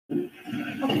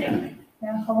Okay.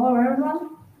 Yeah, hello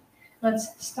everyone. Let's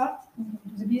start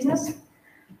the business.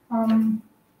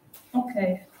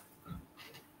 Okay.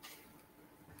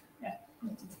 Yeah.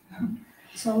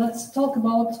 So let's talk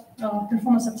about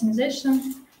performance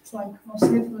optimization. It's like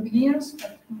mostly for the beginners,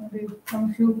 but maybe some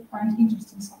of you find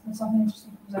something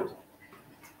interesting from that.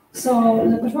 So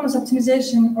the performance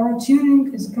optimization or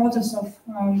tuning is a process of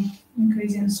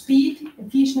increasing speed,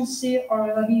 efficiency, or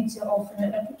reliability of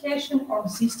an application or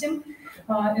system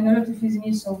in order to fit the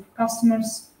needs of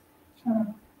customers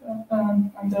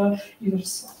and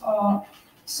users.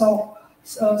 So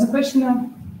the question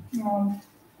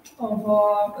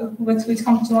which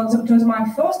comes to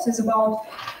mind first is about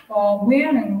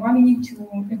when and why we need to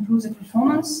improve the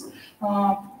performance.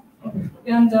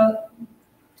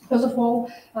 First of all,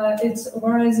 it's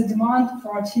where is the demand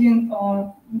for achieving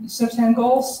certain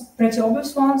goals, pretty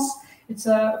obvious ones. It's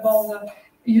about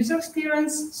the user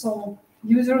experience. So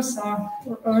users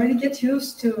already get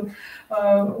used to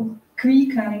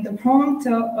quick and prompt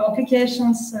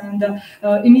applications and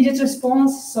immediate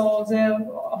response. So they,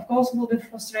 of course, will be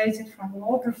frustrated from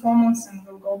low performance and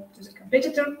will go to the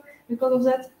competitor because of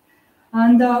that.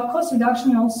 And cost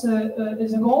reduction also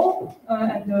is a goal.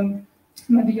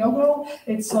 Maybe your goal.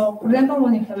 It's for example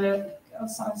when you have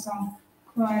some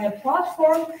kind of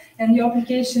platform and your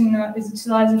application is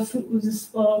utilizing this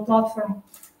platform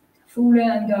fully,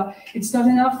 and it's not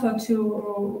enough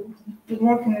to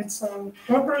work in it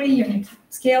properly. You need to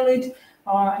scale it.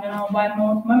 I don't know, buy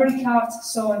more memory cards.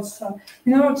 So it's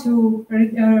in order to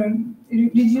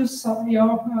reduce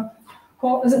your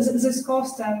this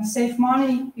cost and save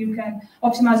money, you can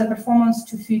optimize the performance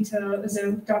to fit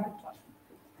the target platform.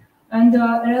 And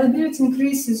reliability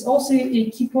increase is also a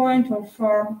key point of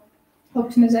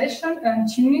optimization and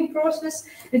tuning process.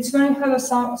 It's when you have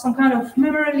some kind of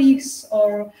memory leaks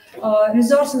or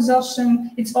resource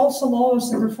exhaustion. It also lowers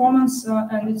the performance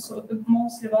and it's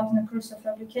mostly bottlenecks of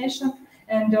application.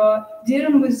 And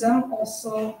dealing with them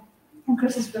also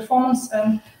increases performance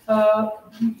and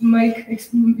make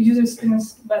user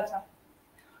experience better.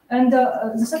 And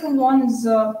the second one is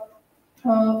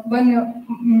when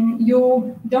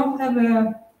you don't have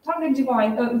a target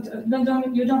device,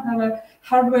 you don't have a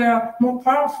hardware more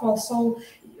powerful, so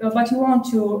but you want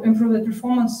to improve the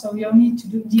performance, so you need to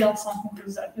deal something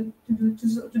with that,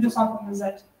 to do something with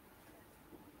that.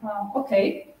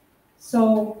 Okay,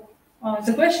 so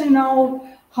the question now,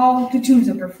 how to tune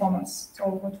the performance? So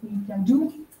what we can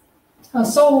do.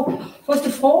 So first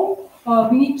of all,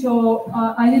 we need to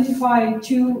identify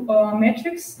two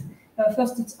metrics.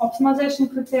 First, it's optimization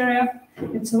criteria.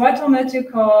 It's a vital metric.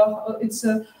 It's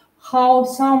how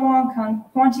someone can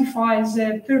quantify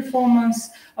the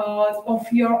performance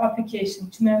of your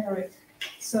application to measure it.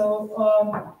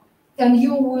 So, and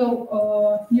you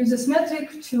will use this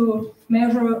metric to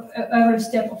measure every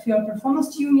step of your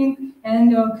performance tuning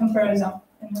and compare them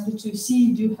in order to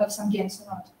see do you have some gains or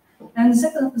not. And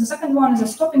the second one is a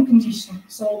stopping condition.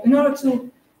 So, in order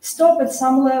to stop at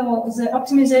some level the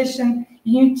optimization,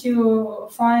 you need to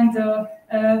find a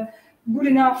good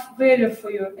enough value for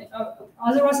you.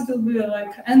 Otherwise, it will be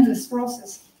like endless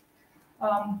process.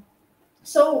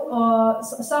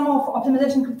 Some of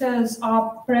optimization criteria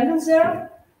are present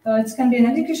there. It can be an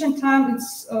execution time.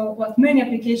 It's what many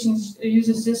applications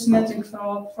uses this metric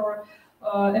for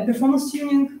a performance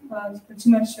tuning. It's pretty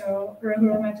much a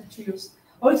regular method to use.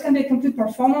 Or it can be a complete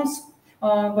performance.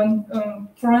 When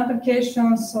for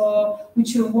applications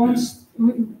which you want,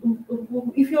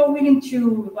 if you are willing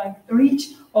to like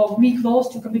reach or be close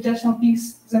to computational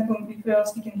peaks, for example, if you are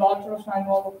speaking about offline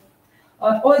model,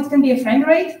 or it can be a frame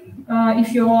rate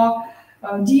if you are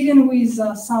dealing with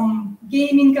some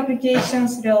gaming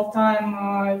applications,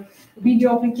 real-time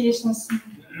video applications,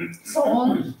 so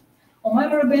on, or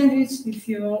memory bandwidth if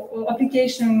your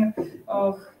application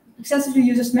excessively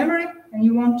uses memory and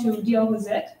you want to deal with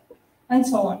that, and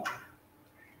so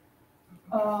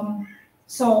on.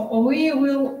 So we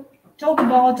will talk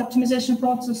about optimization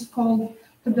process called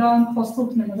top-down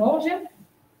closed-loop methodology.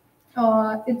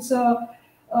 It's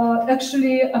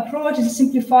actually approach that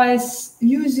simplifies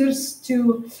users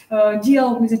to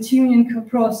deal with the tuning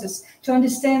process, to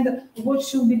understand what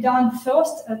should be done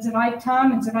first at the right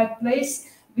time, at the right place,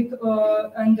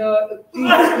 and a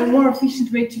more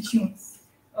efficient way to tune.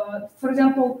 For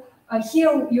example,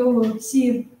 here you will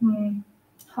see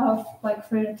have like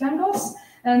three rectangles,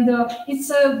 and it's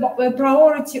a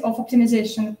priority of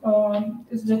optimization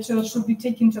that should be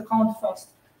taken into account first.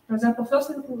 For example,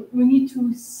 first we need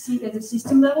to see at the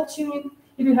system level tuning.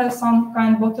 If you have some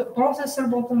kind of processor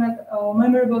bottleneck or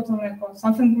memory bottleneck or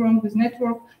something wrong with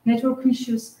network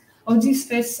issues, or these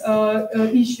face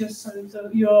issues. So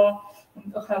you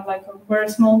have like a very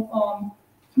small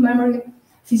memory,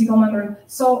 physical memory.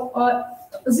 So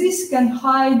this can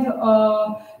hide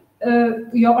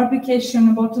your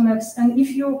application bottlenecks, and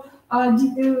if you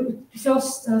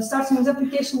first starting with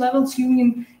application level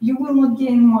tuning, you will not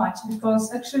gain much,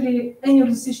 because actually any of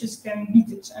these issues can beat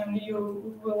it, and it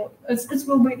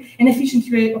will be an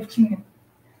efficient way of tuning.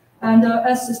 And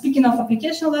as speaking of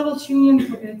application level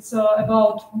tuning, it's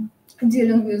about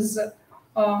dealing with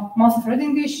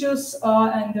multi-threading issues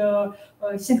and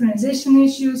synchronization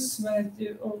issues when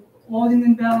loading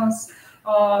imbalance,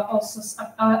 also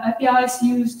APIs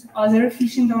used, are they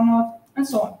efficient or not, and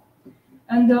so on.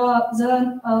 And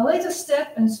the latest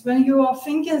step is when you are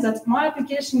thinking that my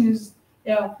application is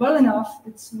well enough,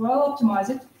 it's well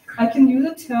optimized, I can use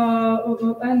it,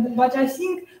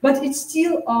 but it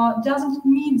still doesn't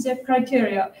meet the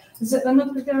criteria,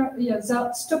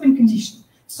 the stopping condition.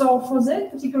 So for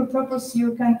that particular purpose,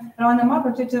 you can run a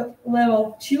microarchitecture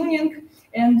level tuning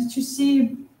and to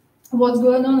see what's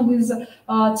going on with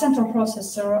central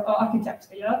processor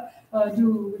architecture.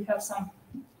 Do we have some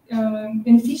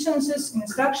inefficiencies in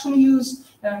instruction use,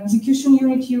 execution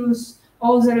unit use,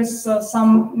 or there is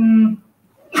some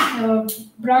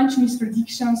branch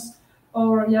mispredictions,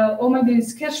 or maybe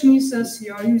it's cache misses,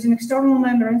 you are using external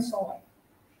memory, and so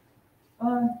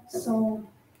on. So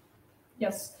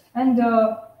yes, and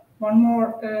one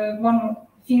more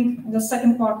thing, the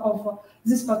second part of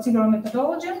this particular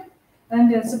methodology,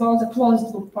 and it's about the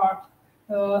closed loop part.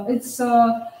 It's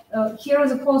here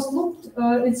the closed loop.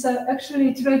 It's actually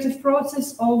iterative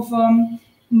process of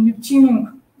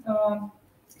tuning.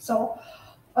 So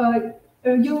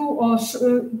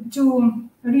to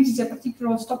reach the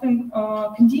particular stopping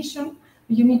condition,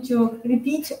 you need to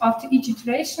repeat after each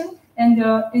iteration, and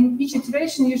in each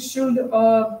iteration you should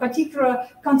particularly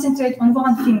concentrate on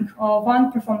one thing or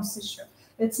one performance issue.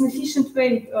 It's an efficient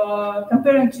way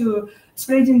comparing to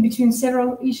spreading between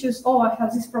several issues. Oh, I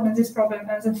have this problem,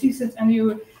 and then fix it, and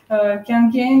you can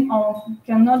gain or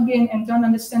cannot gain, and don't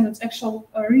understand its actual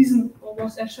reason or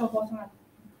what's actual bottleneck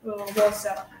was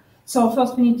there. So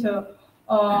first we need to,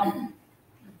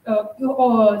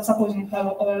 suppose you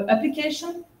have an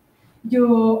application,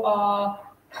 you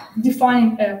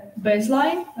define a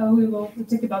baseline. We will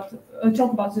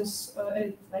talk about this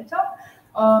later.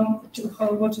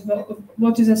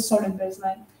 What is a solid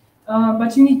baseline?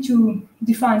 But you need to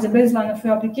define the baseline of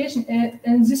your application,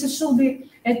 and this should be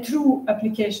a true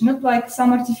application, not like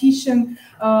some artificially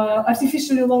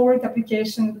lowered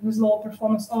application with low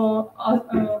performance, or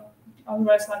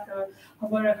otherwise like a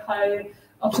very high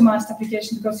optimized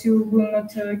application, because you will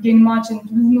not gain much and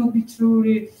it will not be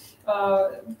truly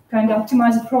kind of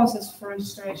optimized process for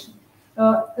registration.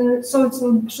 So it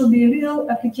should be a real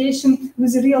application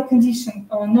with a real condition,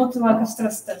 not like a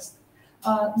stress test.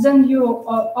 Then you,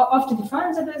 after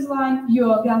defining the baseline,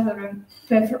 you are gathering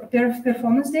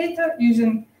performance data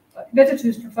using better to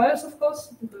use profiles, of course,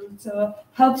 because it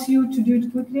helps you to do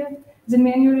it quickly than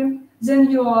manually.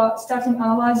 Then you are starting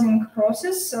analyzing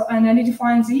process and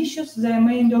identifying the issues, the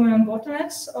main dominant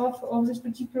bottlenecks of this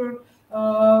particular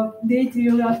data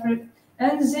you operate.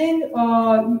 And then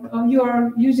you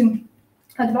are using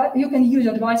you can use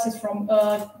advices from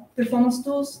performance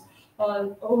tools.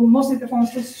 Mostly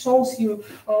performance tools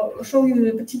show you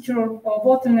the particular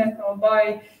bottleneck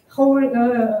by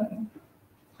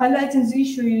highlighting the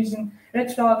issue using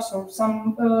red flags or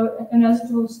some another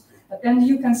tools, and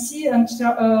you can see and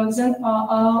then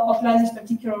apply this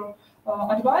particular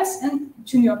advice and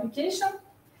tune your application,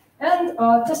 and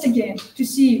test again to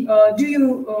see do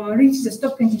you reach the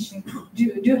stop condition,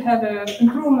 do you have an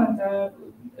improvement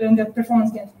in the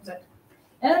performance gain from that.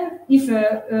 And if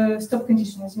a stop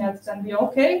condition is met, then we are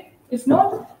okay. If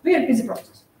not, we repeat the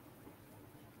process.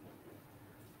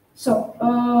 So,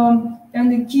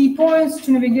 and the key points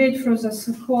to navigate through this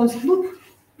closed loop.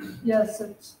 Yes,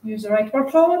 use the right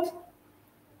workload,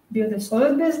 build a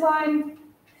solid baseline,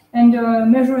 and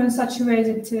measure in such a way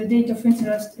that data of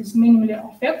interest is minimally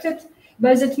affected.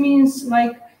 But that means,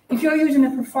 like, if you're using a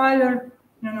profiler,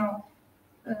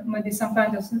 maybe some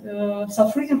kind of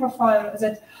self-reading profiler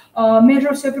that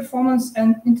measures your performance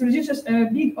and introduces a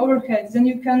big overhead, then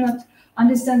you cannot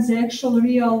understand the actual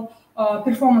real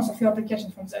performance of your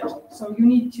application from that. So you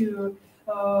need to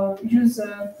use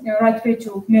the right way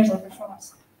to measure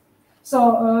performance.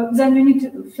 So then you need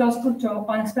to first put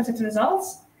unexpected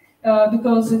results,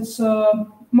 because it's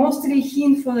mostly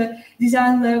hint for the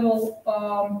design level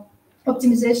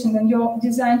optimization, and your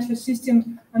design your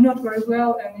system not very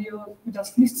well, and you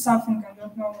just missed something and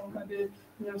don't know, maybe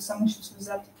there are some issues with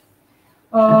that.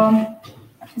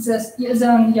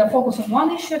 then you focus on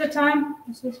one issue at a time,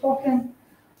 as we're talking.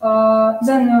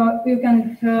 Then you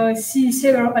can see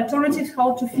several alternatives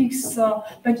how to fix a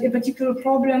particular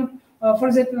problem. For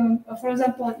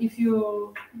example, if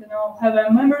you have a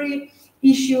memory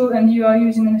issue and you are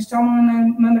using an external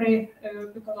memory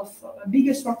because of a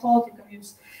bigger workload, you can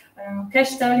use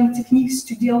cache styling techniques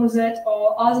to deal with that,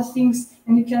 or other things,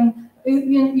 and you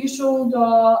should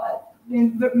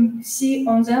see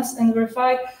on this and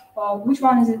verify which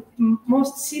one is the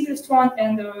most simplest one,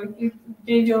 and it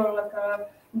gave you like a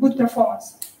good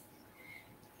performance.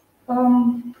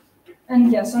 And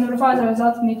yes, and verify the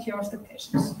result meet your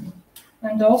expectations.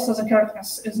 And also the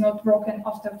correctness is not broken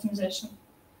after optimization.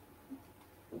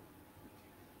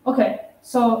 Okay,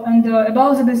 so and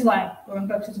about the baseline, going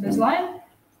back to the baseline,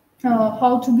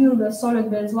 how to build a solid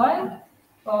baseline.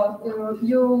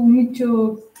 You need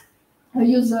to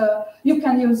use you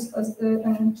can use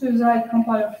two-side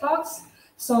compiler flags.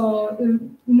 So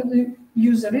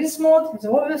use the release mode,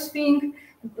 the obvious thing,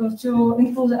 to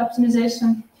include the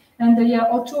optimization, and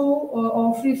or two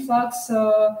or three flags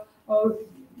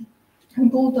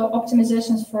include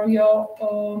optimizations for your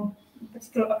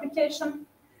particular application.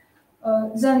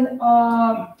 Then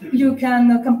you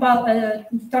can compile a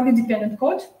target-dependent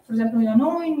code. For example,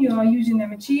 knowing you are using a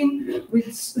machine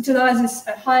which utilizes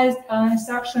a high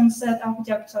instruction set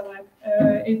architecture like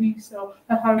AVX or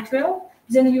 512.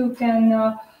 Then you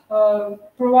can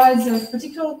provide the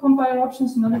particular compiler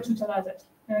options in order to utilize it,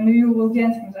 and you will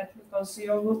gain from that because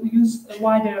you will use a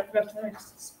wider vector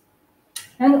registers.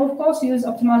 And of course, use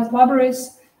optimized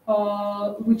libraries,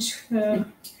 which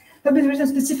have been written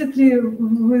specifically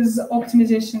with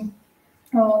optimization,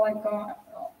 like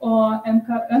MKL, or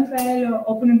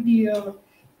OpenMP, or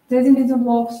trading building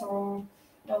blocks, or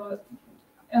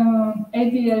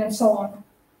APL, and so on,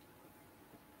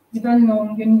 depending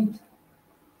on your need.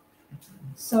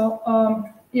 So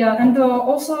and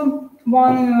also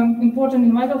one important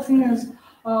and vital thing is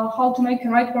how to make a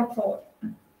right workflow.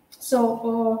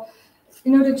 So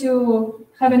in order to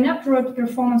have an accurate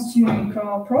performance tuning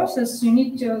process, you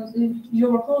need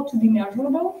your workload to be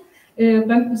measurable.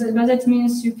 But that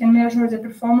means you can measure the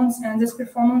performance, and this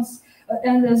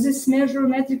measure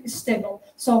metric is stable.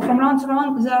 So from run to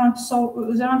run, there aren't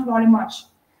very much.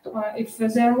 If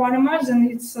there are very much, then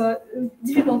it's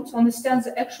difficult to understand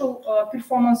the actual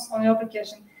performance on your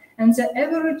application. And the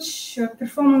average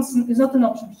performance is not an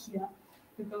option here,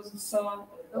 because it's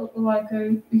like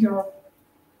Europe.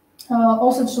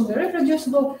 Also, it should be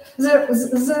reproducible.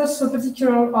 There's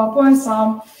particular points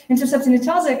are intercepting each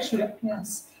other, actually,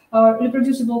 yes.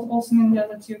 Reproducible also means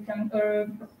that you can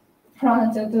run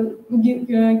it to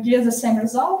get the same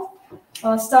result.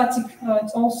 Static,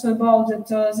 it's also about that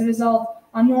the results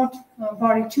are not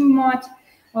vary too much.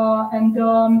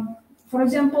 For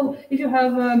example, if you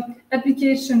have an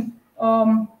application,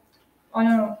 I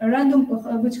don't know, a random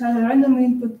which has a random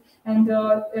input, and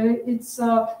it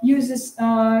uses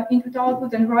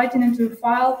input-output and writing into a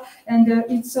file, and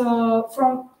it's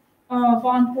from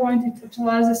one point it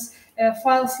utilizes a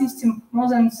file system more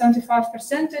than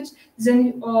 75%,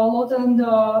 then load and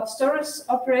storage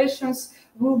operations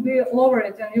will be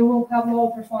lowered, and you will have low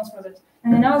performance with it.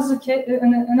 And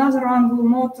another run will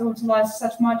not utilize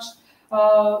such much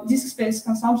disk space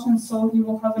consumption, so you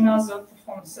will have another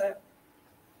performance there.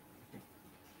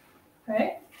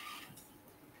 Okay.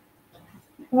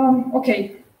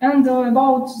 Okay, and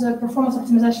about the performance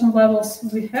optimization levels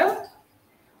we have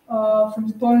from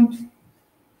the point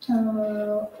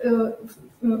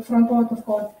of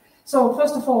code. So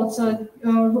first of all, it's when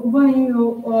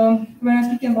I'm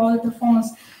speaking about the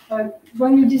performance,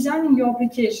 when you're designing your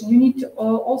application, you need to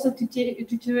also to take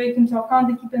into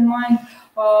account and keep in mind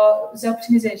the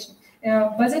optimization.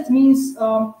 But that means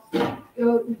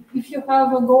if you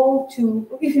have a goal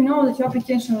if you know that your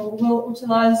application will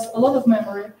utilize a lot of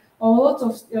memory or a lot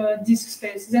of disk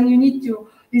space, then you need to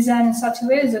design in such a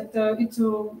way that it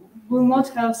will not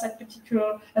have such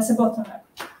particular as a bottleneck.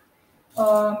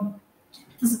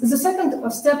 The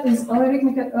second step is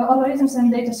algorithms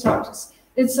and data structures.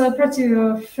 It's a pretty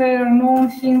fair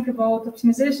known thing about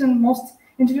optimization, most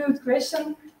interviewed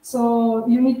question. So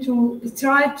you need to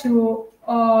try to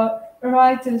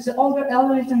write the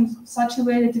algorithm such a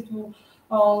way that it will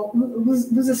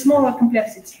with a smaller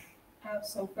complexity.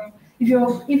 So if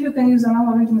you can use an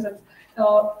algorithm that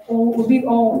big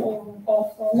O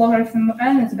of logarithm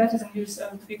n, it's better than use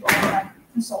big O of n,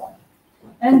 and so on.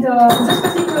 And these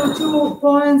particular 2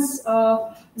 points,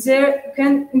 they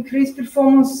can increase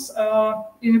performance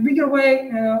in a bigger way,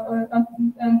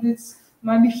 and it's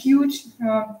might be huge,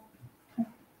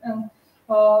 and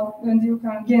you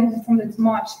can gain from it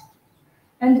much.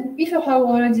 And if you have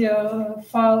already a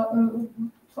file,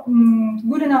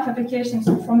 good enough applications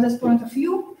from this point of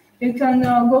view, you can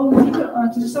go deeper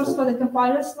to the source code at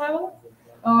compilers level.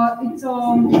 It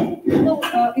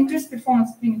will increase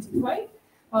performance in a limited way,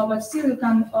 but still you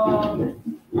can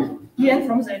gain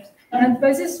from that. And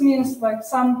by this means like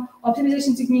some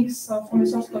optimization techniques from the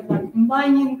source code, like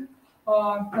inlining,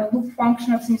 loop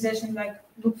function optimization, like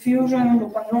loop fusion,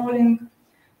 loop unrolling,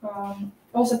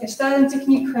 also cascading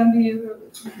technique can be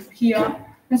here,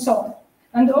 and so on.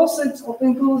 And also it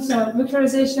includes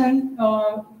vectorization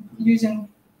using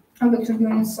vector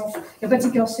units of a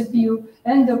particular CPU,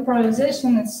 and the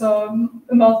parallelization is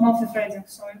about multi-threading,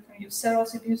 so you can use several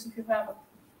CPUs if you have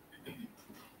it.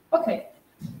 Okay.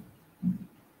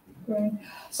 Great.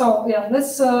 So yeah,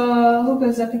 let's look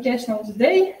at the application of the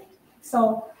day.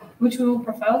 So which we will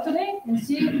profile today and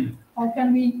see how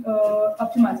can we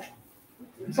optimize it.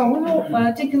 So we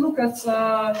will take a look at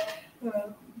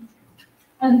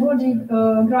on-body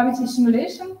gravity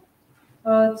simulation.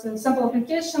 It's a sample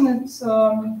application. It's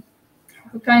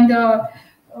kind of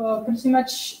pretty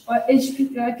much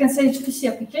I can say HPC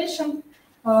application.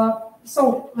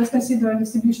 So let's consider a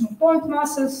distribution of point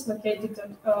masses located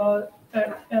at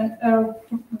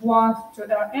R1 to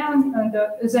Rn, and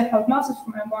they have masses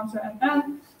from M1 to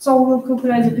Mn. So we'll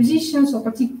calculate the positions of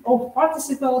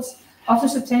participles after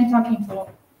certain time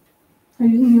interval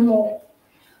using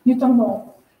Newton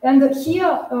law. And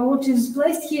here, what is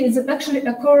placed here is actually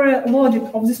a core logic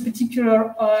of this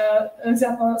particular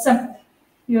sample.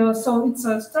 So it's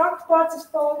a struct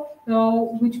participle,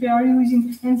 which we are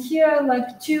using. And here,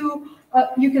 like you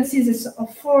can see this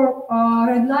 4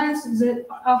 red lines that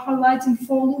are highlighting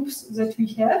 4 loops that we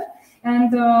have.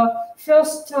 And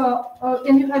first,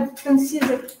 and you can see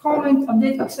that comment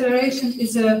update acceleration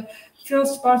is a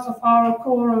first part of our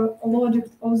core logic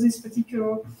of this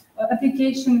particular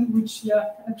application, which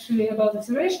actually about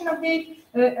acceleration update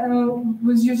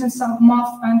was using some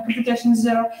math and computations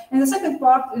there. And the second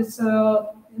part is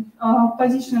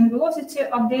position and velocity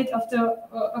update after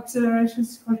acceleration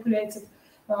is calculated.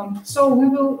 So we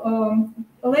will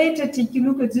later take a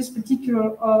look at this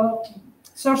particular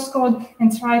source code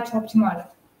and try to optimize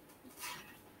it.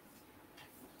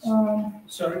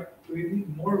 Sorry, we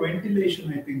need more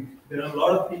ventilation, I think. There are a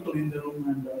lot of people in the room,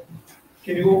 and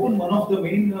can you open one of the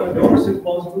main doors if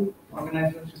possible?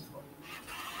 Organizers, if possible.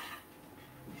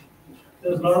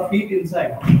 There's a lot of feet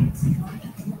inside.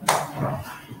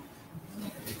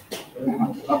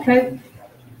 Okay.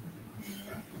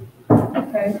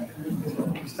 Okay.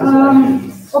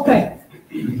 Okay.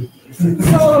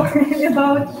 So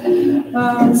about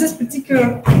this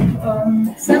particular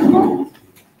sample.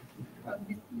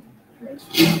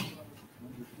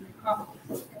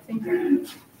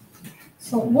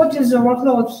 So what is the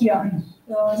workload here?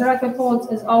 The right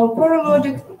workload is our core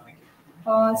logic.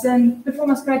 Then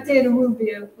performance criteria will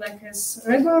be like this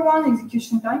regular one,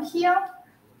 execution time here.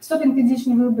 Stopping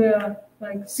condition will be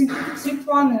like strict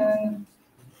one, and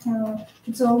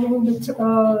it's a little bit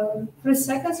 3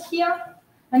 seconds here.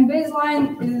 And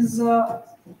baseline is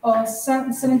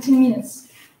 17 minutes.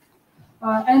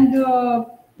 And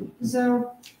the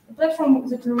platform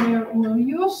that we will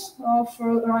use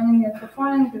for running and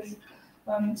profiling is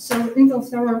Intel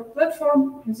server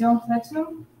platform, Xeon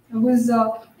Platinum, with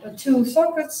 2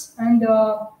 sockets and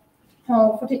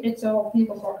 48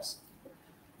 vehicle cores.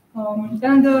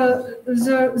 And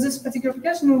this particular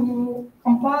application will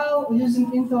compile using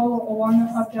Intel One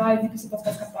API VPC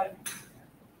Podcast compiler.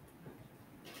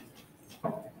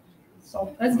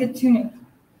 So let's get tuning.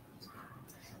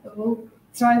 We'll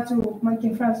try to make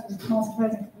inference with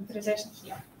multi-threading authorization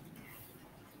here.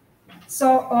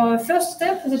 So first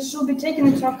step that should be taken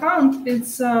into account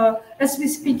is, as we're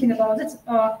speaking about it,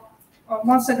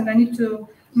 1 second, I need to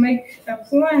make a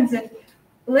point that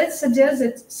let's suggest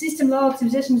that system level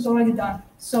optimization is already done.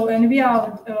 So, and we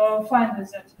are fine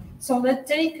with that. So let's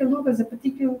take a look at the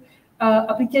particular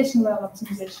application level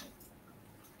optimization.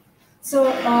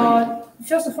 So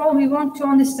first of all, we want to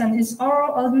understand is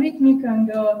our algorithmic and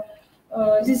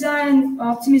design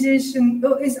optimization,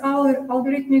 is our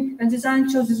algorithmic design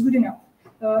choice good enough?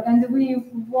 And we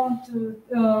want to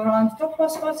run top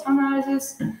hotspots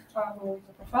analysis, we'll use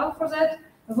a profile for that.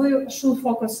 We should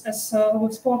focus, as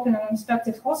we've spoken, on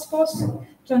inspected hotspots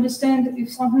to understand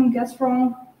if something gets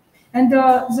wrong. And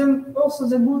then also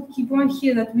the good key point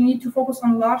here that we need to focus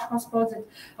on large hotspots, that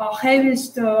are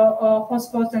heaviest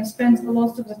hotspots, and spend a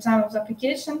lot of the time of the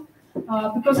application,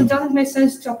 because it doesn't make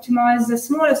sense to optimize the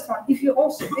smallest one. If you're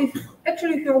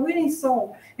willing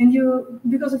so, and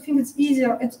because you think it's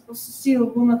easier, it still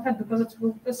will not help because it's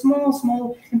a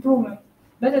small improvement.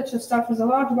 Better to start with a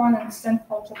large one and understand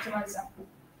how to optimize them.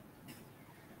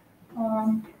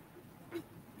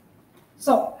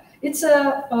 So it's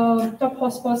a top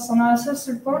hotspots analysis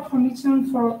report from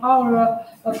VTune for our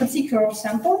particular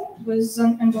sample with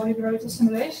an embodied gravity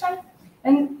simulation.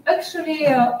 And actually,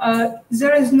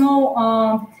 there is no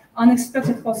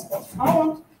unexpected hotspot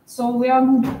found. So we are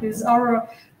good with our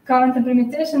current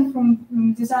implementation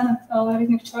from design and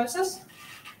algorithmic choices.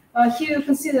 Here you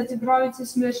can see that the gravity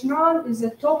simulation run is a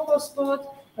top hotspot.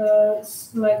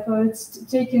 It's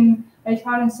taking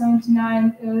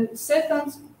 879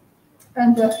 seconds.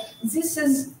 And this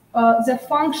is the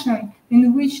function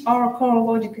in which our core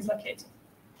logic is located.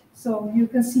 So you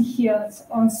can see here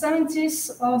on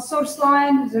 70s source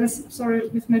line, there is, sorry,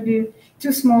 it may be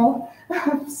too small.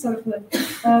 Sorry for that.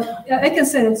 I can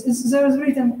say this. There is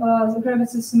written the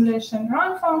gravity simulation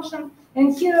run function,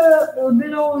 and here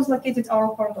below is located our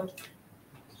core logic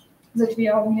that we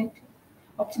are going to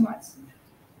optimize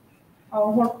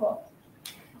our workload.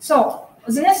 So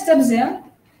the next step then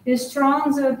is to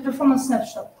run the performance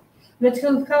snapshot that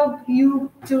will help you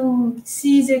to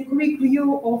see the quick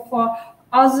view of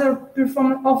other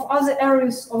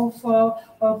areas of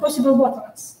possible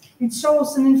bottlenecks. It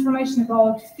shows some information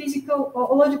about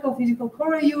logical physical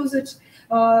core usage,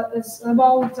 it's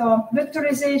about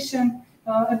vectorization,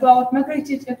 about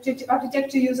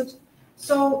architecture usage.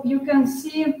 So you can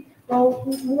see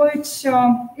which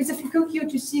it's a quick view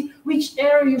to see which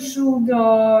area you should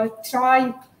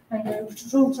try and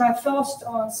should try first,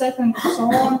 second, and so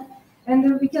on.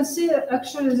 And we can see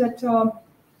actually that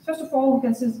first of all, we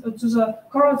can see to the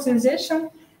core utilization,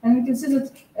 and we can see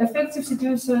that effective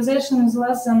CPU utilization is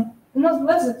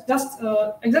just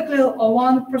exactly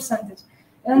 1%.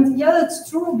 And yeah, that's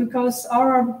true because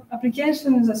our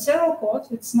application is a serial code.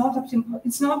 It's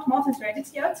not multi-threaded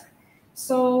yet.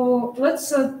 So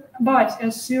let's, but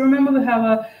as you remember, we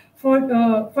have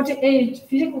 48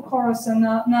 physical cores and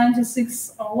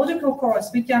 96 logical cores.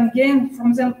 We can gain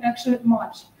from them actually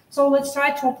much. So let's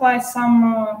try to apply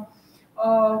some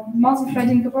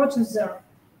multi-threading approaches there.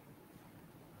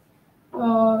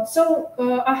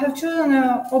 I have chosen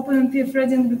OpenMP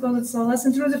threading because it's less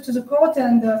intrusive to the code,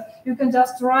 and you can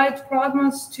just write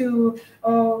fragments to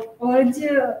already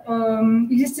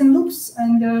existing loops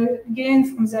and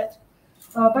gain from that.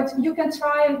 But you can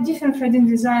try different threading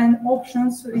design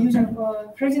options using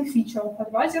threading feature of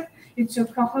Advisor. It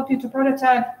can help you to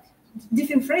prototype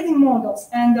different threading models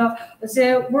and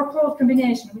the workload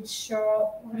combination, which,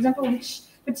 for example, which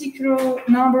particular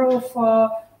number of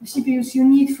CPUs you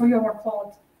need for your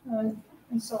workload,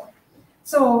 and so on.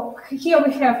 So here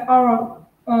we have our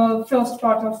first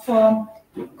part of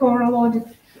core logic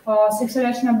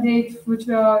acceleration update, which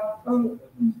we are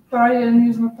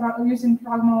using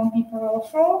Pragma on parallel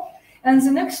flow. And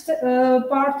the next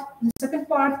part, the second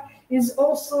part, is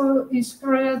also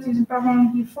parallel using Pragma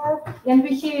on P4, and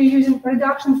we here using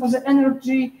reduction for the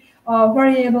energy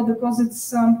variable because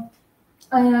it's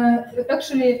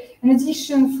actually an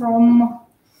addition from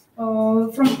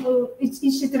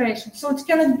each iteration. So it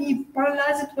cannot be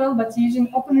parallelized well, but using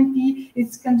OpenMP,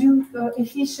 it can do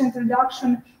efficient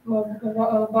reduction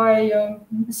by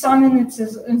summing it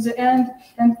in the end,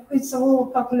 and it will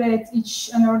calculate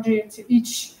each energy to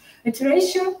each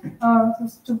iteration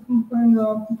to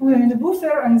put it in the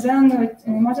buffer, and then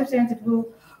in multi-thread it will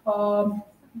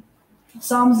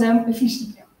sum them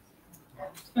efficiently.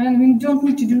 And we don't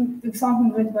need to do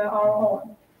something with by our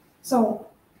own. So,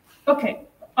 okay.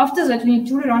 After that, we need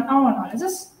to rerun our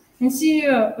analysis and see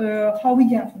how we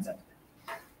get from that.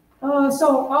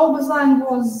 So our baseline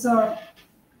was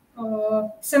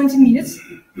 17 minutes,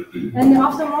 and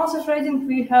after multi-threading,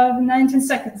 we have 19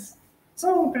 seconds.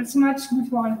 So pretty much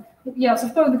good one. Yes,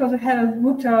 of course, because we have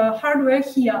good hardware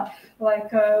here,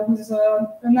 like with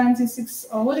 96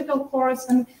 logical cores,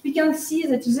 and we can see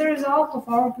that the result of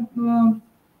our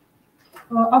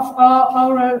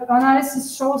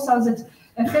analysis shows us that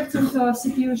effective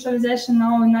CPU utilization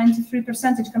now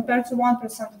 93% compared to 1%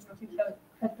 what we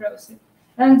had previously.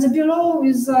 And below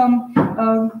is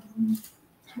a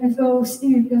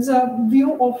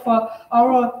view of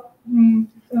our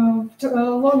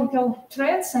logical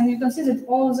threads, and you can see that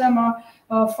all of them are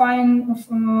fine,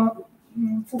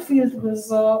 fulfilled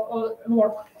with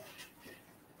work.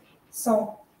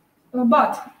 So,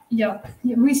 but yeah,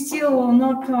 we still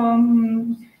not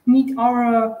meet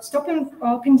our stopping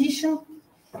condition.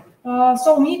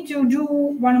 So we need to do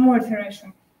one more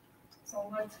iteration.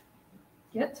 So let's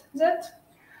get that.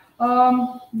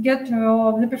 Get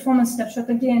the performance snapshot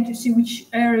again to see which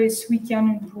areas we can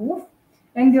improve.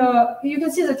 And you can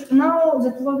see that now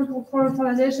that logical core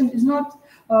utilization is not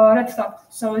red flag.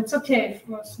 So it's okay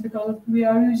for us because we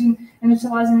are using and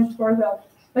utilizing it very well.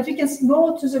 But we can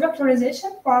go to the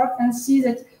vectorization part and see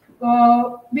that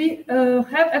we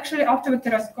have actually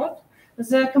auto-vectorized code.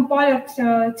 The compiler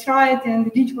tried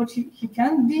and did what he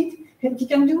can do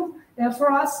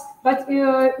for us, but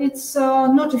it's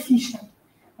not efficient.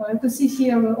 You can see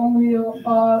here we're only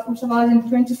utilizing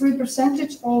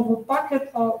 23% of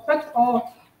packet or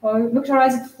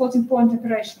vectorized floating point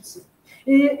operations.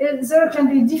 There can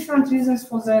be different reasons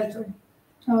for that.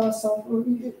 So,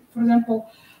 for example,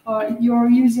 you're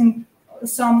using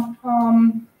some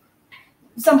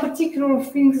particular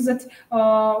things that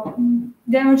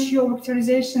damage your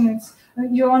vectorization.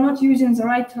 You are not using the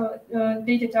right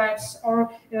data types,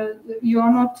 or you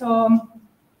are not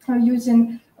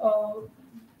using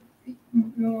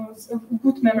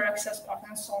good memory access path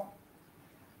and so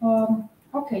on.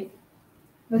 Okay,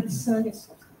 let's yes.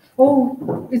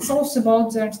 Oh, it's also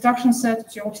about the instruction set.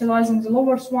 If you're utilizing the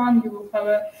lowest one, you will have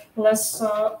a less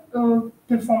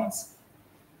performance.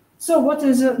 So what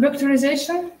is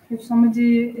vectorization? If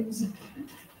somebody is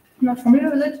not familiar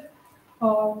with it,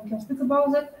 we can speak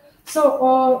about that.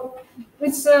 So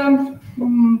it's a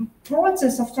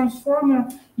process of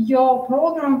transforming your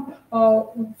program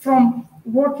from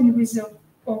working with a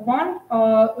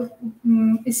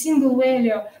single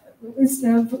value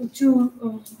to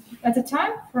at a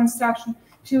time for instruction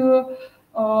to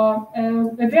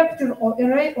a vector or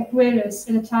array of values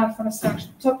at a time for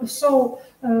instruction. So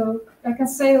I can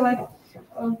say, like,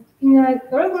 in a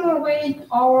regular way,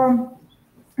 our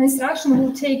instruction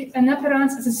will take an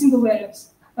appearance as a single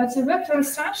values. But the vector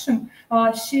instruction,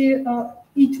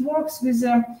 it works with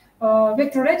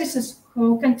vector registers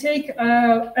who can take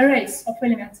arrays of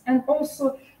elements, and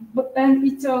also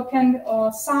it can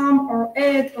sum or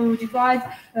add or divide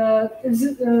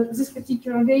this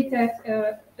particular data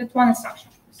at one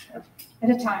instruction at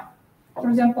a time. For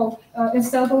example,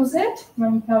 instead of that,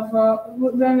 when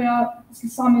we are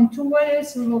summing two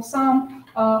values, we will sum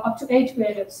up to 8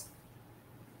 values.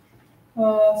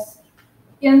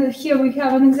 And here we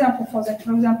have an example for that.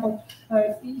 For example,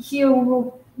 here we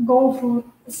will go through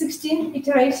 16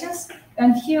 iterations,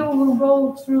 and here we will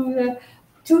go through the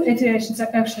 2 iterations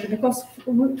actually, because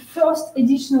first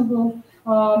addition will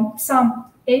sum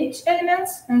 8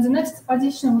 elements, and the next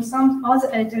addition will sum other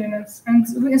 8 elements. And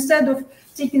instead of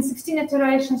taking 16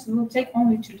 iterations, we will take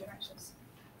only 2 iterations.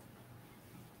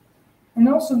 And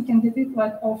also we can depict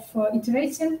like of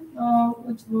iterating,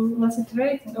 which will less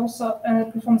iterate, and also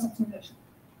performance optimization.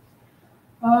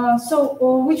 So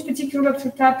which particular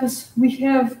vector types we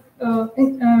have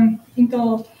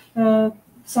Intel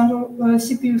Central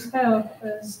CPUs have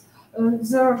is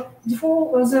their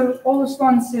default, the oldest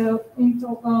ones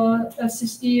Intel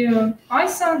SSE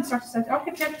ISA, instruction set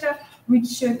architecture,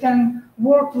 which can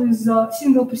work with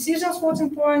single precision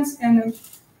floating points, and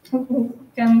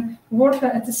can work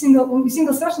at a single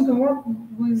instruction can work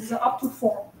with up to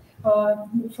 4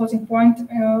 floating point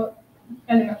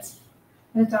elements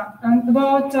at a time. And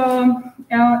about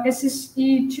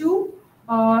SSE2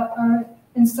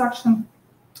 instruction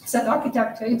set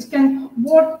architecture, it can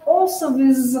work also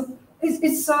with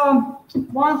it's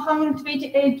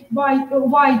 128 byte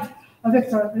wide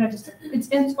vector register.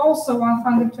 It's also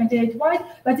 128 wide,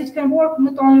 but it can work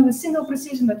not only with single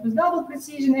precision, but with double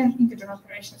precision and integer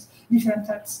operations, different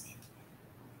types.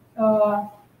 I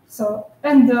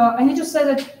need to say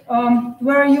that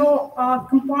where you are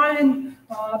compiling,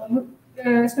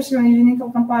 especially when you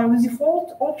compile with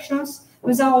default options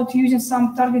without using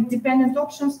some target-dependent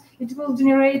options, it will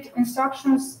generate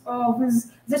instructions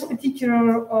with this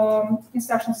particular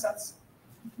instruction sets.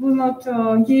 It will not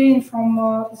gain from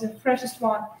the freshest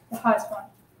one, the highest one.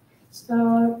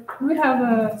 So we have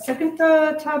a second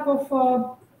type of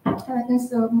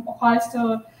highest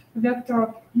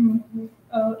vector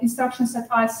instruction set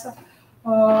ISA.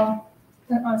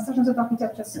 Instruction set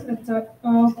architectures.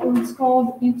 It's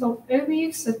called Intel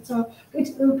AVX.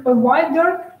 It's a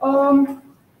wider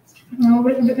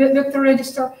vector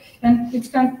register, and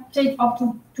it can take up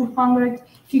to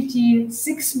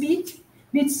 256 bits.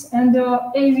 And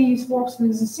AVX works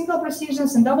with single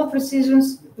precisions and double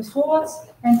precisions with floats,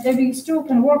 and AVX2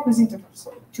 can work with intervals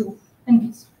 2 and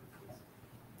bits.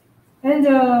 And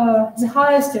the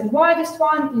highest and widest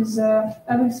one is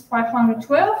AVX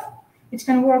 512. It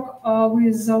can work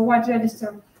with wide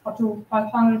register up to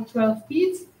 512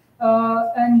 bits,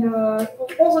 and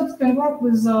also it can work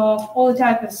with all the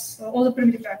types, all the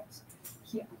primitive types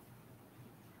here.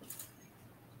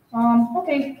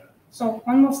 Okay, so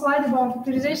one more slide about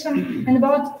vectorization, and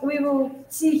we will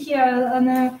see here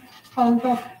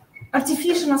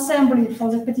artificial assembly for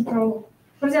the particular.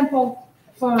 For example,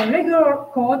 for regular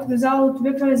code without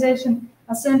vectorization,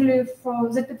 assembly for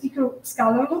that particular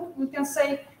scalar loop, we can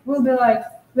say, will be like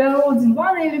we are loading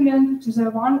one element to the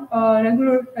one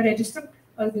regular register,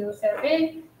 the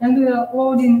array, and we are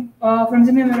loading from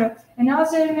the memory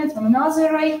another element from another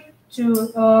array to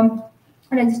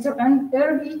register and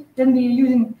RB. Then we are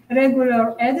using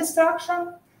regular add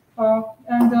instruction,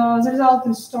 and the result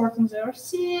is stored in the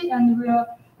RC, and we are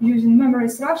using memory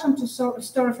instruction to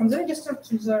store from the register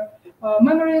to the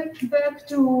memory back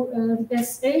to the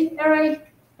SA array,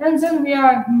 and then we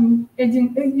are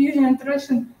using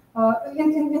iteration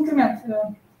increment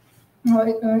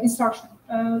instruction,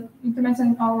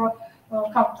 incrementing our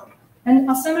counter. And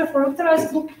assembly for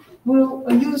vectorized loop will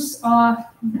use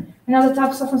another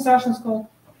type of instructions called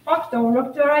factor or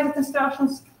vectorized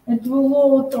instructions. It will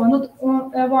load not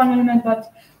one element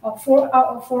but four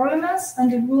elements,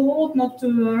 and it will load not to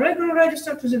the regular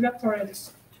register to the vector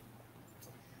register.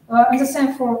 And the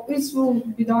same for it will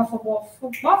be done for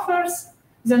both buffers.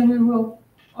 Then we will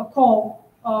call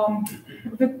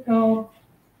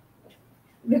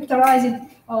vectorized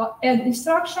add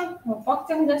instruction or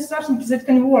factoring instruction that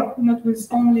can work not with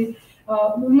single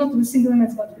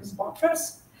elements but with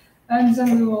buffers. And then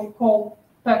we will call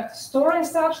packed store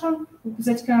instruction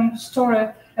that can store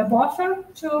a buffer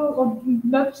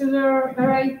back to the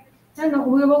array. And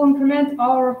we will increment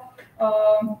our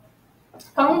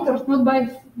counters not by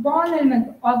one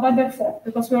element but by 4,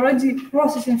 because we're already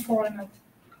processing 4 elements.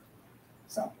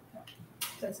 So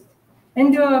that's it.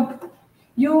 And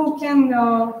you can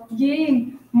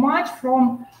gain much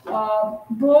from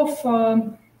both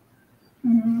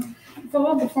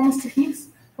performance techniques,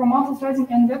 from multi-threading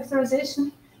and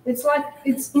vectorization. It's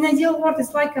in ideal world,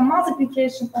 it's like a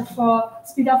multiplication of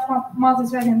speed up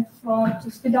multi-threading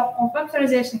to speed up of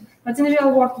vectorization. But in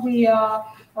real world, we are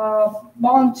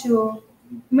bound to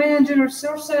managing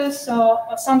resources,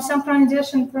 some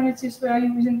synchronization primitives we are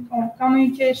using on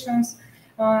communications,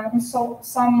 and so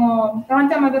some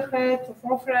runtime overhead to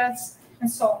 4 threads,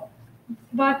 and so on.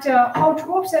 But how it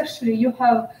works actually, you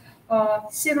have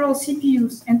several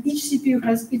CPUs, and each CPU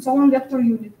has its own vector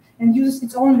unit and uses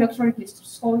its own vector register.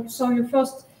 So you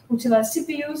first utilize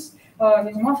CPUs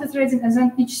using multi-threading, and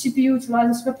then each CPU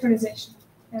utilizes vectorization.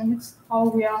 And it's how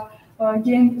we are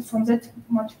gaining from that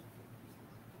much.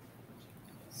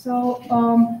 So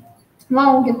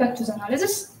now we'll get back to the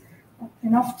analysis.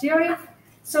 Enough theory.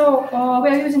 So we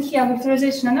are using here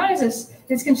vectorization analysis.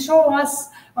 This can show us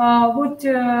what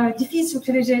defeats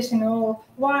vectorization or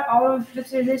why our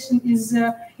vectorization is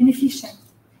inefficient.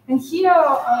 And here,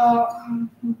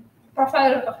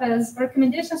 Profile has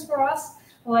recommendations for us,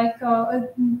 like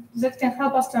that can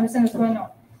help us to understand what's going on.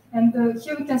 And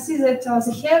here we can see that our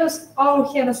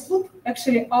headless loop,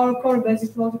 actually our core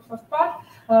basic logic first part,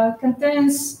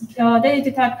 contains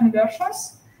data type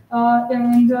conversions.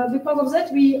 And because of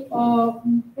that, we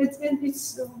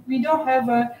don't have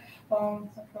a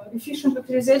efficient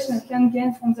vectorization and can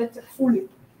gain from that fully,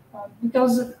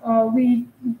 because we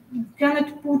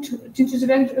cannot put into the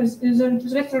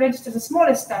vector register the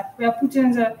smallest type. We are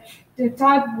putting the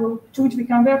type to which we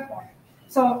convert one.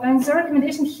 So, and the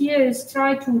recommendation here is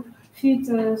try to fit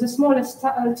the smallest,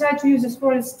 try to use the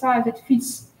smallest type that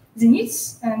fits the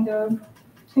needs, and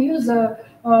use the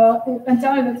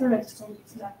entire vector register.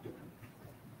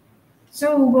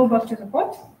 So we'll go back to the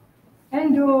code.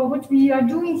 And what we are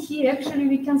doing here, actually,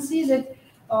 we can see that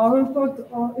our code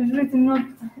is written not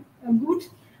good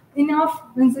enough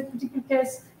in that particular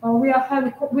case. We are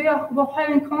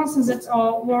having constants that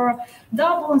were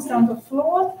double instead of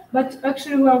float, but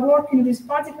actually we are working with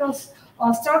particles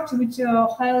structure which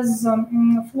has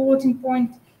floating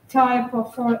point type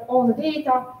for all the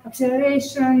data,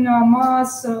 acceleration,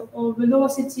 mass,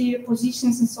 velocity,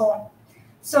 positions, and so on.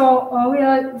 So we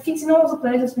are fixing all the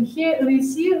places. We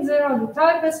see there are the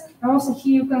types, and also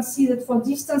here you can see that for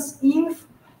distance inf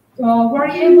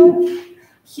variable,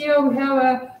 here we have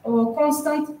a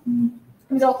constant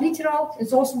without literal.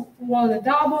 It's also a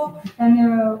double,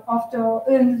 and after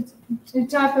the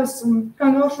types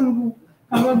conversion will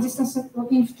convert distance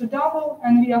inf to double,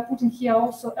 and we are putting here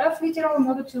also f literal in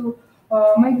order to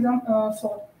make them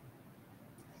float.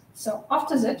 So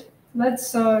after that,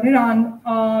 let's rerun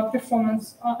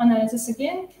performance analysis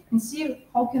again and see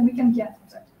how we can get from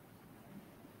that.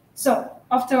 So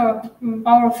after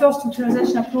our first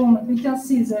vectorization improvement, we can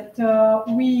see that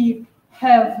we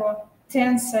have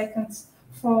 10 seconds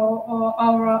for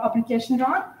our application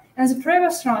run, and the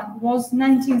previous run was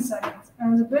 19 seconds,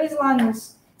 and the baseline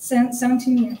is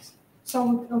 17 minutes.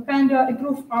 So we kind of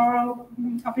improve our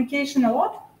application a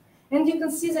lot, and you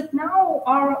can see that now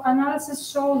our analysis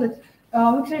shows that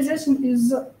vectorization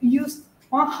is used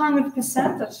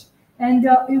 100%, and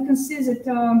you can see that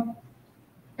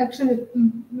actually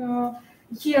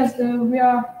here we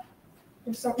are.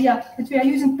 So yeah, that we are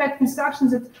using packed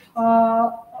instructions at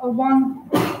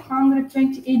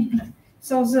 128 bit.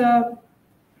 So the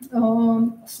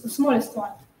smallest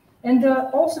one. And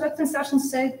also vector instruction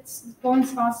set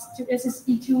points us to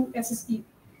SSE to SSE.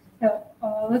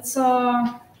 Let's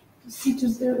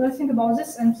let's think about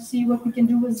this and see what we can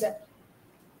do with that.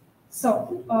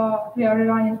 So we are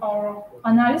rerunning our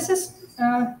analysis.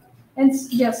 And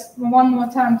yes, one more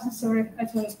time, sorry, I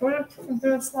told a spoiler for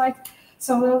the slide.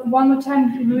 So one more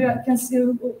time, we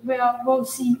will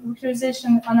see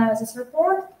vectorization analysis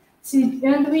report.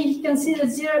 And we can see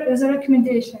that there is a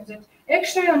recommendation that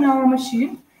actually on our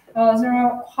machine, there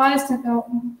are highest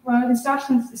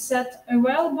instructions set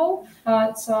available.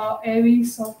 It's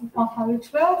AVX of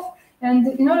 112. And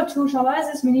in order to visualize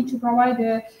this, we need to provide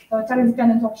a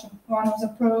target-dependent option, one of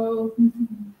the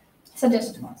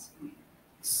suggested ones.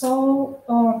 So,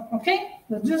 okay,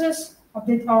 let's do this.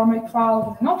 Update our make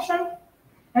file with an option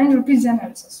and repeat the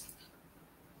analysis.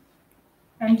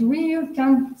 And we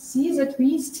can see that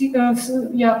we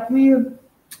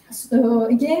still,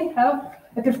 again have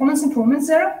a performance improvement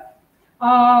there.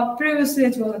 Previously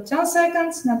it was at 10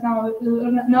 seconds, now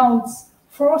it's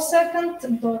 4 seconds,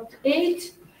 about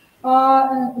 8,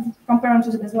 compared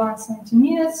to the baseline 70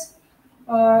 minutes.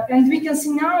 And we can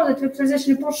see now that vectorization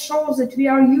report shows that we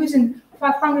are using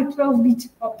 512-bit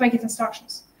packet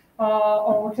instructions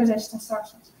or vectorization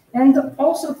instructions. And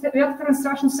also the vector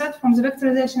instruction set from the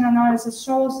vectorization analysis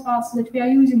shows us that we are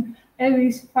using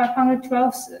every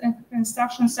 512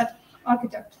 instruction set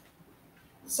architecture.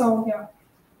 So yeah,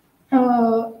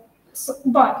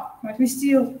 but we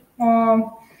still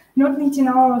not meeting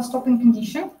our stopping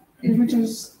condition, which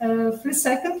is 3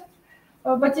 seconds.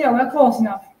 But yeah, we're close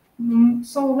enough.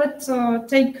 So let's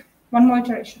take one more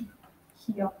iteration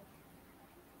here.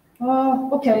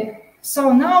 Okay.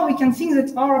 So now we can think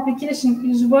that our application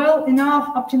is well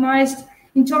enough optimized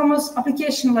in terms of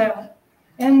application level.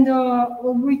 And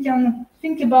we can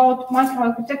think about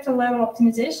microarchitecture level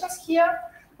optimizations here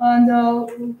and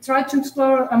try to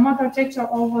explore a microarchitecture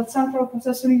of a central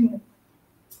processor unit.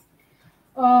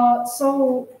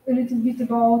 So a little bit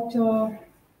about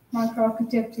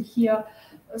microarchitecture here.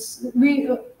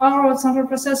 Our central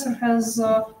processor has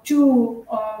two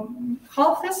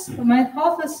halves. The main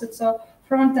halves, it's a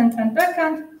front end and back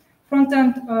end. Front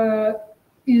end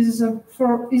is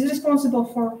responsible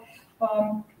for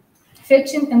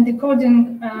fetching and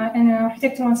decoding an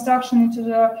architectural instruction into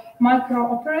the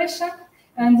micro operation,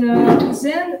 and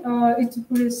then it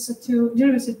delivers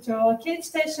it to allocate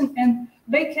station, and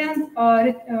back end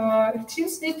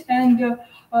retrieves it and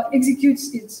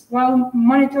executes it while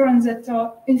monitoring that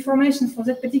information for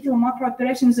that particular macro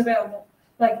operation is available,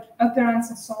 like operands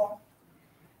and so on.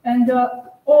 And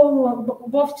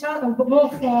both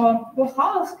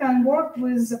halves can work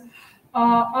with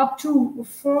up to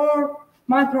 4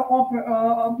 micro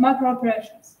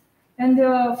operations. And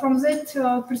from that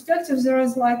perspective, there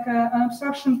is like an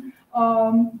abstraction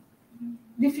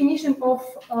definition of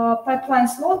pipeline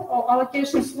slot or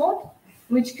allocation slot,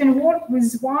 which can work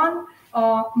with one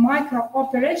micro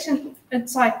operation at a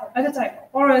cycle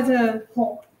or at a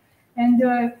clock. And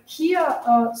here,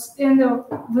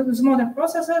 with modern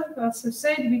processor, as I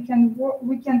said, we can work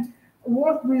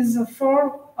with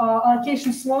 4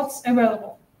 allocation slots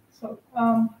available. So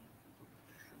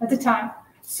at the time.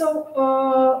 So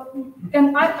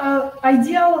an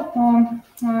ideal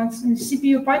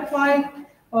CPU pipeline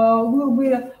will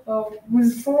be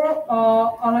with 4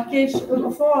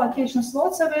 allocation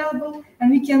slots available,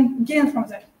 and we can gain from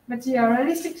that. But yeah,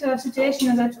 realistic situation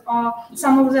is that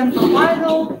some of them are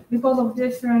idle because of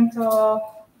different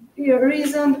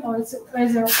reasons, or it's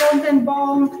either front-end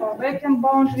bound or back-end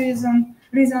bound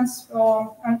reasons,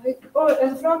 or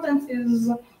the front-end is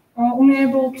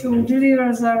unable to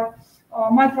deliver their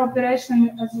micro operation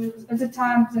at the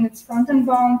time when it's front-end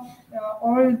bound,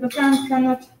 or the back-end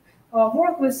cannot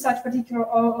work with such particular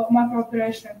micro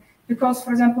operation because,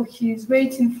 for example, he is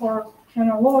waiting for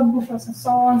load buffers and so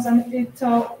on, and it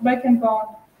back-end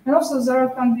bound. And also there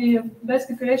can be bad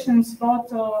speculations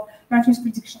about matching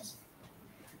predictions.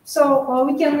 So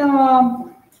we can,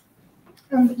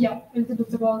 and yeah, a little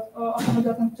bit about, I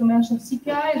forgot to mention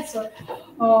CPI. It's a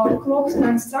clock per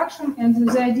instruction, and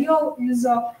the ideal is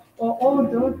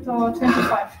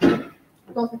O.25,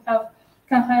 because we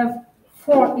can have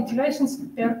 4 iterations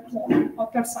per clock or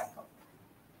per cycle.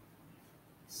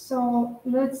 So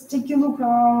let's take a look at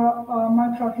our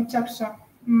microarchitecture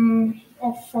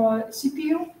of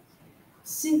CPU.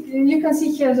 You can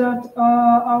see here that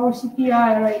our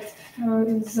CPI rate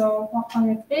is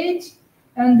 108,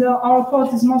 and our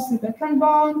code is mostly backend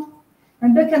bound.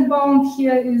 And backend bound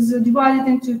here is divided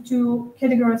into two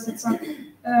categories. It's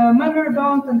memory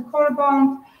bound and core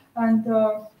bound, and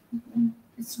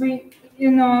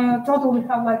in total we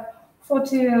have like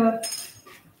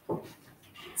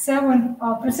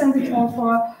 47% of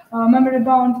memory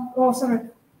bound,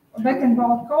 backend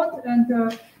bound code,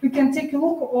 and we can take a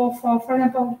look of, for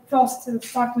example, first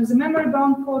start with the memory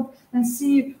bound code and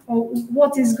see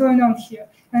what is going on here.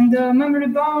 And memory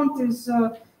bound is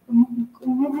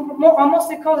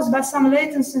mostly caused by some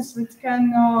latencies which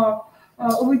can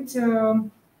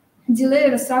delay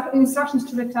the instructions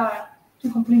to retire, to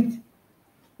complete.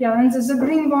 Yeah, and the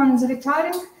green one is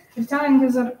retiring. Retiring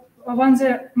is when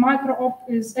the micro op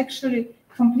is actually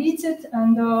completed,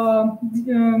 and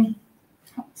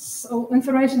so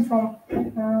information from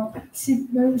the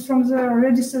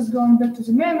registers going back to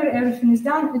the memory, everything is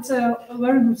done. It's a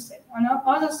very good state. And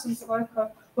others is like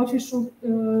what we should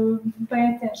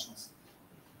pay attention.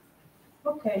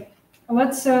 Okay,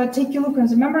 let's take a look at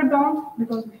the memory bound,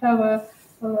 because we have a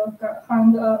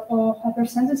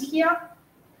percentage here.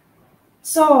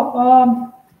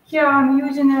 So here I'm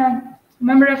using a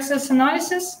memory access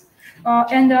analysis,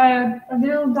 and I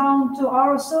drill down to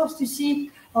our source to see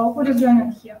what is going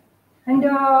on here. And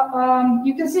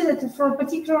you can see that for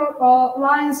particular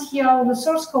lines here of the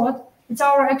source code, it's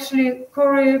our actually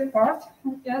core part.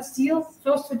 Yeah, still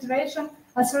first iteration,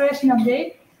 acceleration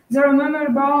update. There are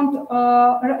memory bound,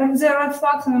 there are red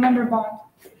flags in the memory bound.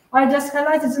 I just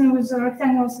highlighted them with the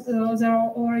rectangles. There are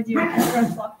already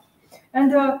red flags.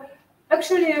 And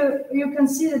actually, you can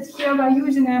see that here we're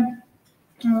using a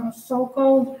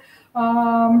so-called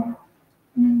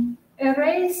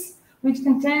arrays which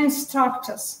contains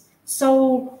structures.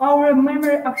 So our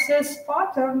memory access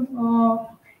pattern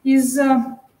is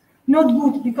not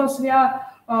good, because we are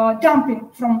dumping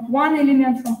from one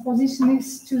element from position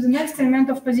X to the next element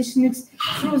of position X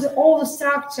through all the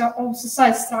structure of the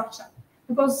size structure.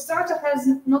 Because structure has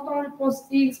not only pos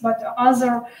X but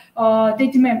other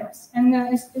data members. And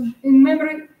in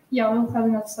memory, yeah, we'll have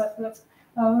another slide for that.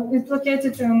 It's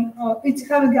located in, it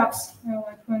has gaps,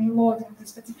 like when loading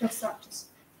these particular structures.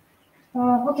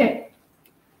 Okay,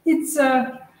 it's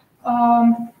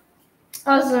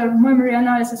other memory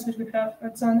analysis which we have.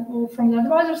 It's from the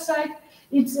advisor side.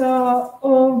 It's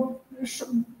after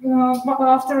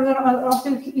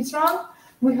it's run,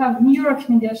 we have new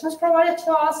recommendations provided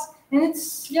to us, and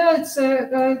it's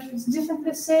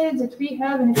differently said that we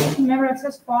have an efficient memory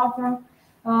access pattern.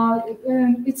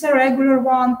 It's a regular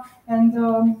one, and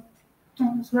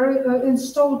it's very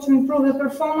installed to improve the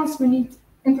performance. We need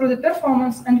improve the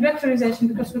performance and vectorization,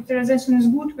 because vectorization is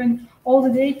good when all the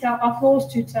data are close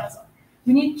to each other.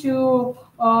 We need to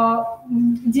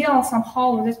deal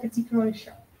somehow with this particular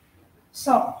issue.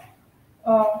 So,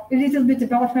 a little bit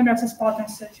about memory access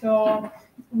patterns that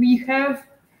we have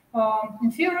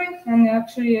in theory and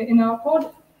actually in our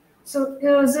code. So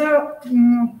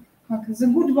the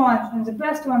good one and the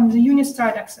best one is the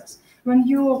unistride access. When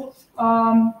you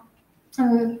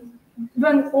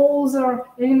when all the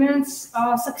elements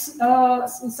are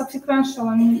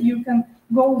subsequential, and you can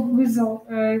go with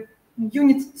a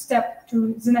unit step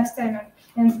to the next element.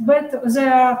 But they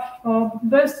are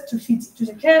best to fit to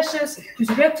the caches, to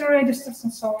the vector registers,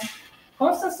 and so on.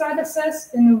 Constant stride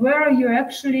access, and where you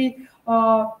actually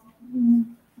go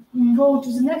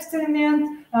to the next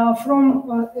element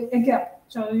from a gap.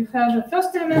 So you have the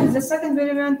first element, the second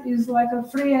element is like a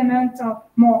 3 element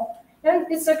more. And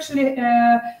it's actually, in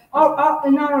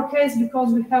our case,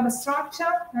 because we have a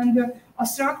structure, and a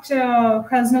structure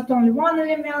has not only one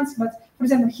element, but for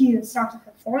example, here the structure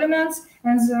has 4 elements,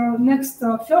 and the next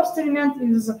first element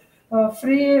is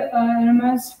 3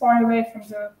 elements far away from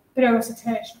the previous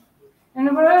iteration. And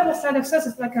wherever stride access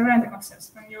is like a random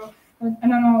access. When you, I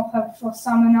don't know, have for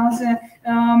some another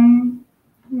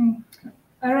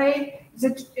array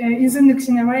that is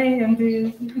indexing array, and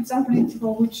it's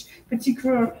unpredictable which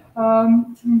particular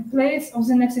place of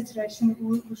the next iteration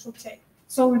we should take.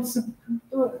 So it's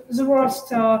the worst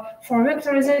for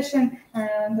vectorization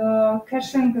and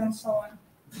caching and so on.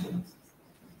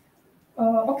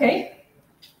 Okay.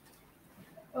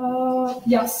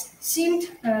 Yes, seamed.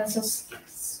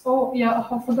 Oh yeah,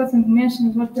 I forgot to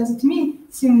mention what does it mean.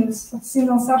 Seamed is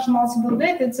single instruction multiple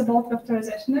data. It's about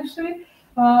vectorization actually.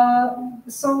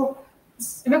 So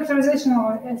vectorization,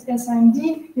 or SIMD,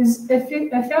 is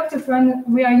effective when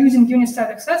we are using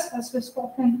unistride access, as we've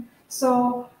spoken.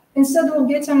 So instead of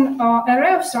getting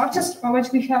array of structures,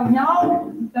 which we have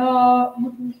now,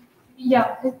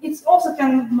 yeah, it also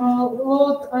can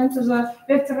load into the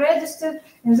vector register.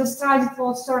 In the started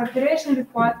load store operation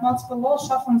required multiple load,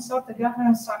 shuffle, and sort together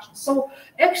instructions. So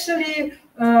actually,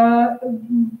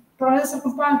 processor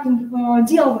compiler can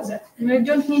deal with it. We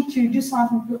don't need to do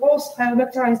something. We also have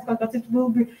vectorized, but it will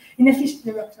be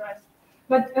inefficiently vectorized.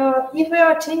 But if we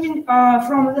are changing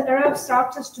from the array of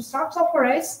structures to structure of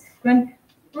arrays, when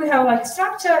we have like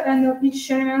structure and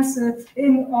each elements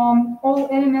in all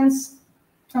elements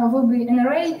will be an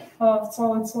array,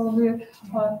 so it will be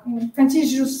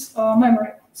contiguous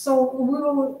memory. So we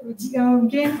will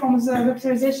gain from the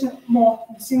vectorization more.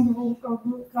 Single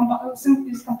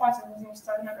is compatible with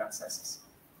starting memory accesses.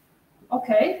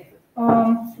 Okay,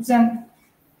 then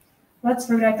let's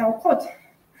rewrite our code.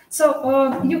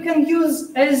 So you can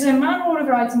use as a manual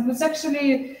rewriting. It's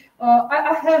actually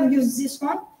I have used this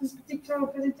particular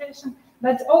presentation,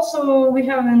 but also we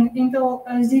have an Intel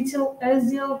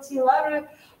SDLT library,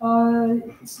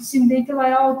 sim data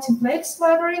layout templates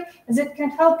library that can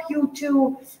help you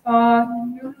to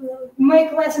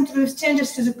make less introduce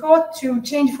changes to the code to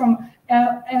change from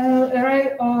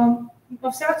array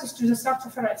of structures to the structure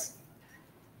of arrays.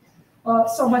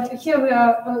 But here we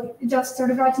are just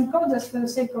rewriting code just for the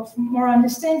sake of more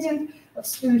understanding.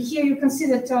 Here you can see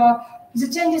that the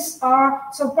changes are,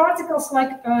 so particles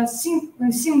like a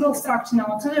single structure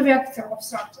now, it's not a vector of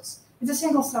structures. It's a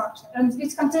single structure, and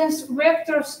it contains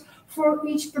vectors for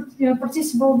each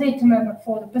participable data member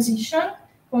for the position,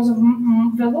 for the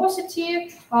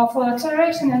velocity, for the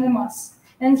acceleration, and the mass.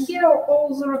 And here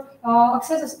all the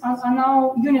accesses are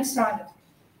now unit-stranded.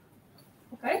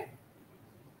 Okay?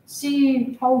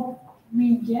 See how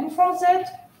we gain from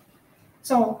that.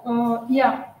 So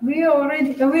yeah, we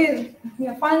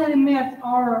finally met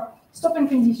our stopping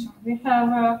condition. We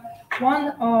have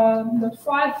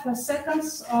 1.5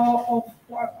 seconds of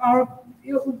the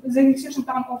execution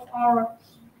time of our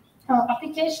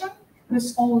application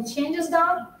with all the changes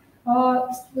done,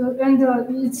 and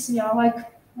it's like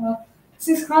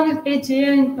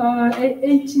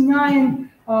 689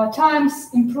 times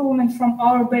improvement from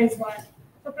our baseline.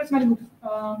 So pretty much good.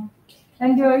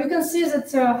 And you can see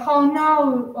that how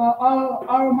now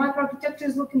our microarchitecture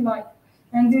is looking like.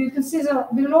 And you can see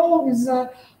that below is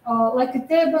like a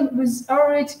table with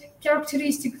average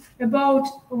characteristic about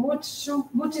which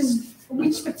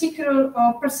particular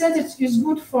percentage is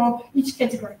good for each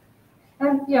category.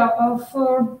 And yeah,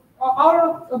 for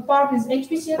our part is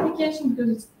HPC application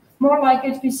because it's more like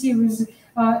HPC with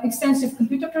extensive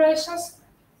compute operations.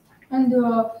 And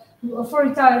for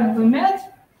retiring we met.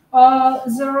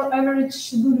 The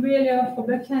average good value for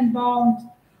backhand bound,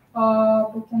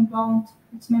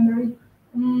 its memory,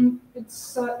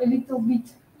 it's a little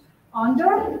bit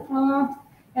under,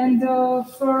 and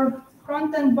for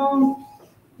front-end bound,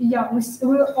 yeah,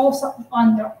 we're also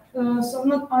under, so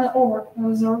not over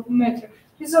the metric.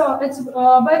 It's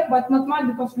back, but not much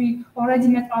because we already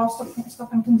met our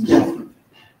stopping condition.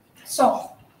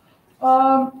 So,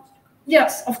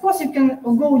 yes, of course you can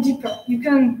go deeper.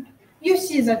 You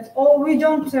see that we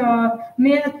didn't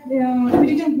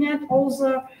met all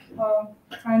the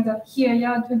kind of here,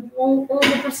 yeah, all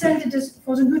the percentages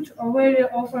for the good value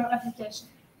of application.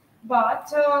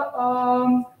 But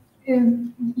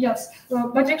yes,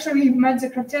 but actually we met the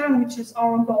criterion, which is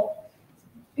our goal.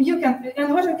 You can,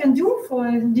 and what you can do for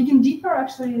digging deeper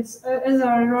actually is as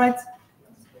I write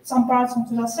some parts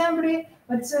into the assembly,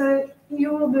 but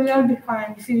you will be well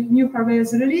behind if new hardware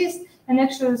is released, and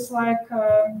actually it's like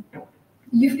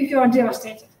if you are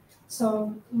devastated.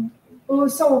 So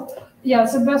yeah,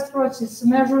 the best approach is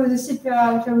measure the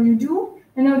CPI whatever you do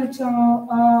in order to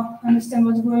understand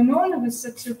what's going on with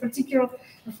such a particular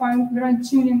fine-grained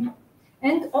tuning.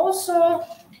 And also,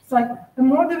 it's like a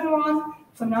modern one.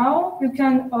 For now, you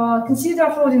can consider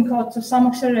uploading code to some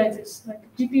accelerators like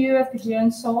GPU, FPGA,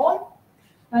 and so on.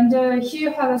 And here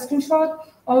you have a screenshot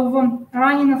of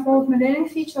running a fault modeling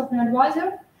feature of an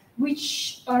advisor,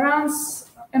 which runs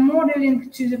a modeling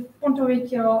to the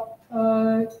point-of-vector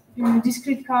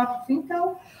discrete card of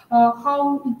Intel,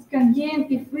 how it can gain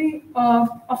if we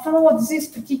upload this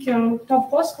particular top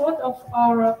postcode of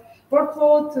our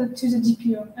workload to the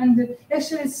GPU. And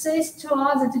actually it says to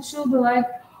us that it should be like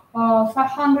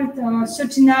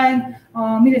 539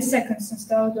 milliseconds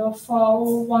instead of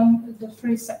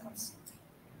 3 seconds.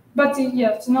 But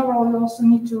yes, in overall, we also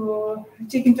need to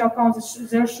take into account that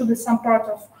there should be some part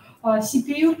of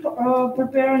CPU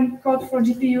preparing code for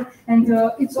GPU, and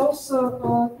it's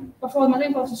also for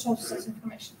modeling also shows such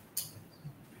information.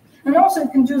 And also you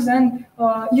can do then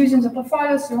using the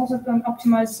profiles. You also can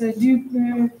optimize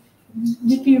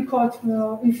GPU code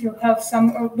if you have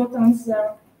some bottlenecks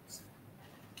there.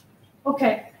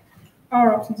 Okay,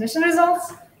 our optimization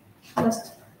results.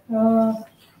 Just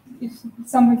if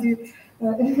somebody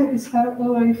is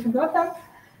already forgotten.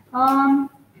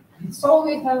 So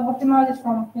we have optimized it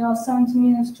from 70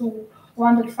 minutes to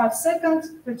 1.5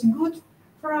 seconds. Pretty good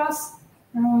for us.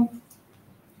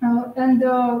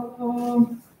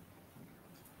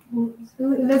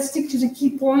 Let's stick to the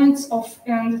key points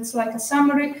and it's like a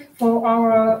summary for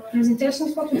our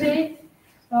presentations for today.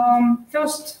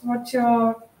 First, what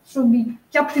should be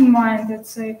kept in mind,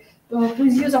 let's say,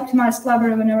 please use optimized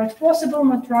library whenever it's possible,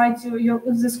 not write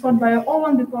this code by your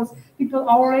own because people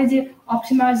already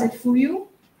optimize it for you.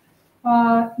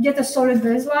 Get a solid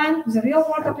baseline with a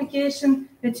real-world application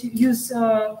that you use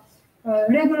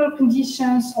regular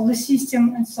conditions of the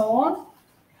system and so on.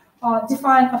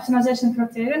 Define optimization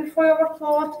criteria for your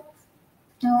workload.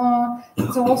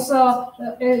 It also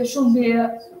should be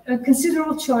a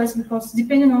considerable choice because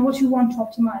depending on what you want to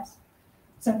optimize.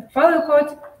 So profile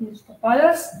code, use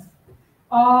compilers.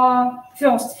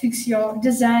 First, fix your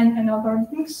design and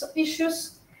algorithmic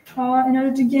issues in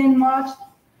order to gain margin.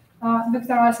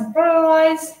 Vectorize and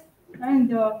parallelize,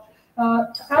 and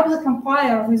have the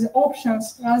compiler with the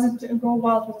options rather to go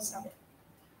wild with the sample.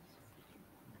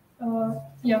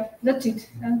 Yeah, that's it.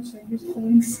 And so use the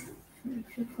links. Thank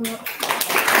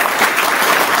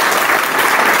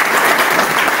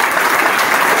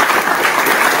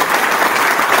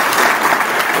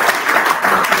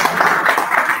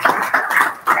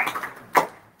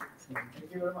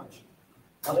you very much.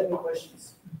 Are there any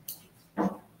questions?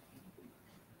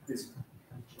 Please.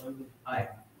 Hi.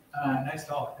 Nice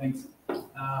talk. Thanks.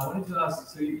 I wanted to ask,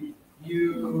 so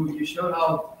you showed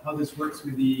how this works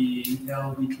with the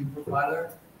Intel VTune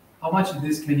profiler. How much of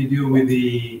this can you do with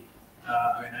the,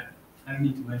 I mean, I don't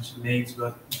need to mention names,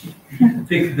 but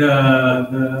pick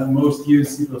the most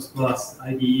used C++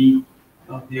 IDE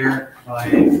out there by, I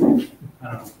don't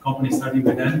know, companies starting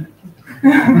with N.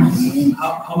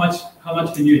 How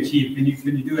much can you achieve? Can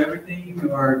you do everything,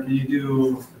 or can you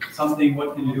do something?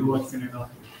 What can you do? What can you not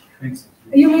do? Thanks.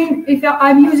 You mean if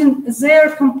I'm using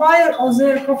their compiler or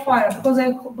their profiler? Because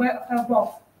I have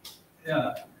both.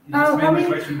 Yeah, you just made my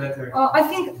question better. I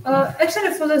think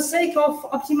actually for the sake of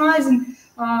optimizing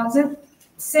the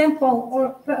sample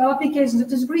or application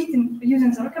that is written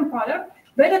using their compiler,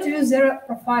 better to use their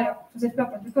profiler for that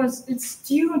purpose because it's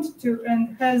tuned to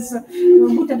and has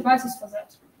good advices for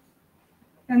that.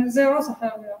 And they also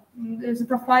have the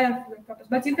profiler for that purpose.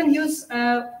 But you can use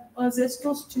these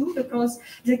tools too because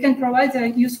they can provide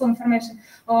useful information.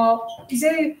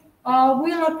 They will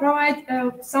not provide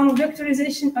some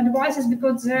vectorization advices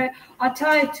because they are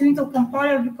tied to Intel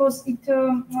compiler because it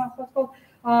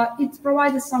it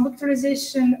provides some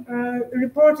vectorization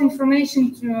report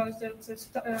information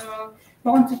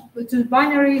bound to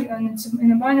binary, and it's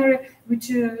in a binary which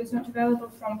is not available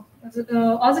from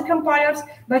other compilers,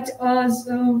 but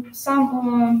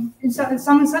some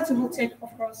insights will take,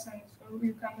 of course, and so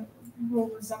you can go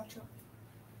with them too.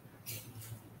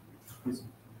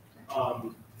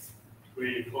 For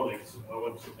your colleagues, I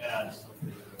want to add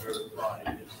something to verify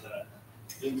is that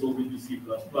Intel VTC++,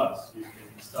 you can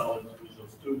install it in Visual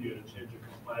Studio and change your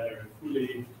compiler and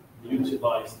fully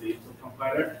utilize the Intel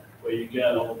compiler, where you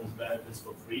get all these benefits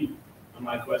for free. And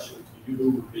my question to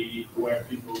you would be where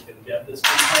people can get this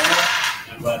compiler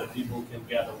and whether people can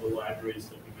get all the libraries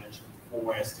that we mentioned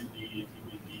before, STD,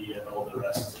 TBD, and all the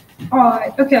rest. All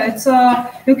right. Okay. It's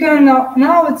you can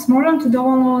now it's modern to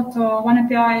download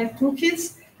OneAPI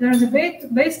toolkits. There's a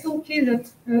base toolkit that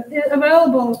is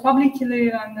available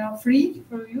publicly and free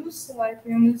for use. Like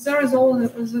there is all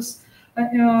this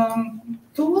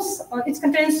tools. It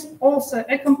contains also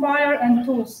a compiler and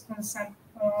tools in the same.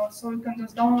 So you can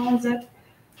just download that.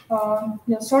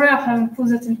 Yeah, sorry I haven't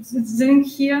put it in the link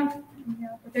here.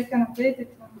 Yeah, but I can update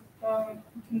it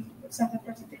and send the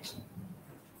presentation.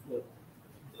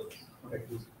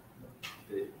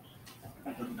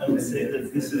 I would say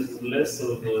that this is less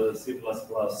of a C++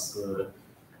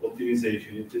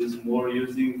 optimization. It is more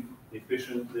using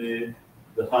efficiently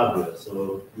the hardware.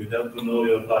 So you have to know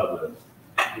your hardware.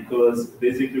 Because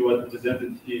basically what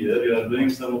presented here, you are doing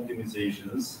some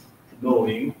optimizations,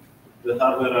 knowing the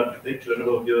hardware architecture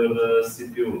of your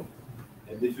CPU.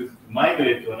 And if you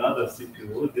migrate to another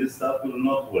CPU, this stuff will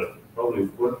not work. Probably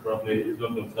work, probably it's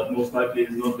not going to, but most likely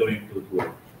it's not going to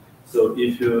work. So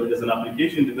if you, as an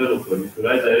application developer, if you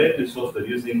write directly software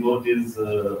using all these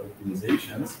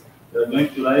optimizations, you're going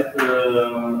to write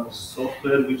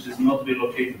software which is not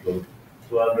relocatable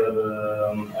to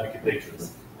other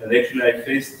architectures. And actually I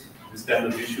faced this kind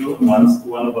of issue once to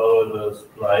one of our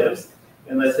suppliers,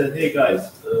 and I said, hey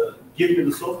guys, give me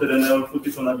the software and I will put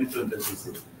it on a different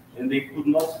SoC. And they could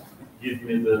not give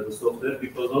me the software,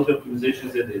 because all the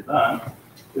optimizations that they done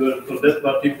were for that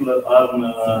particular ARM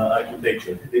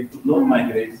architecture. They could not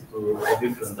migrate to a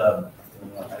different ARM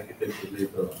architecture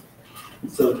later on.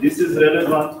 So this is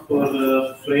relevant for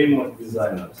the framework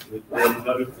designers with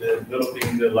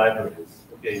developing the libraries.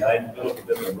 Okay, I developed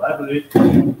a library,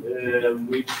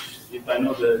 which, if I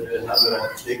know the hardware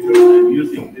architecture, I'm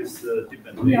using this tip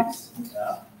and mix.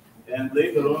 And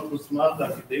later on, to smart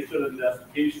architecture and the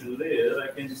application layer, I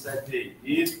can decide, hey,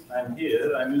 if I'm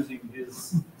here, I'm using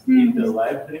this Intel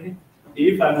library.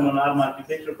 If I'm on an ARM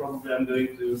architecture, probably I'm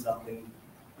going to use something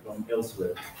from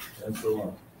elsewhere, and so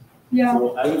on. Yeah.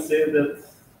 So I would say that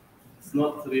it's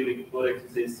not really correct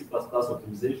to say C++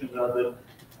 optimization, rather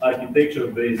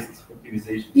architecture-based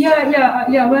optimization.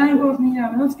 Yeah. When I'm working,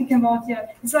 we're not speaking about,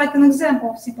 it's like an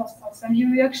example of C++, and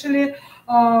you actually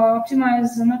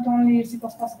optimize not only C++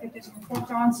 application,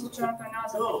 Fortran, C# and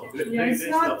other applications.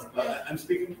 It's not. I'm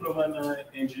speaking from an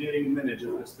engineering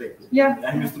manager perspective. Yeah.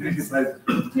 I'm used to criticize.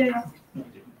 Yeah.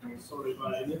 Sorry,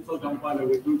 but in Intel compiler,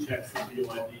 we do check CPU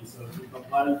ID. So if we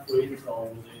compile for Intel,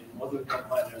 the modern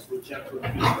compilers will check for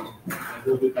Intel, and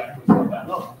we'll be backwards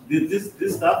compatible. No, this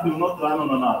stuff will not run on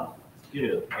an ARM.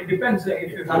 Here. It depends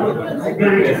if you have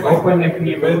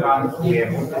OpenFP will run here.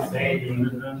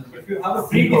 if you have a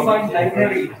predefined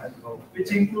library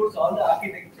which includes all the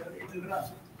architecture, it will run.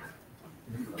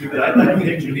 With the right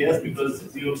architecture, yes,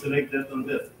 because you select that on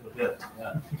that. Yeah.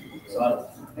 So,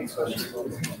 next question.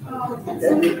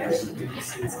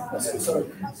 Sorry.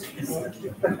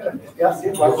 Yes, I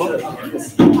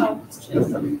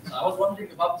was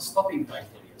wondering about the stopping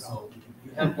criteria. So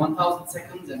you have 1,000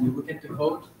 seconds and you look at the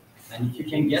code, and if you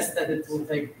can guess that it will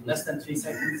take less than 3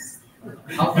 seconds,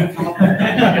 how do you come up with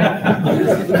that? I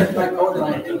usually look at my code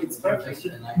and I think it's perfect,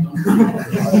 and I don't.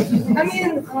 I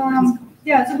mean,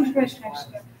 it's a good question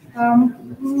actually.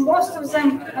 Most of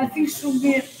them, I think, should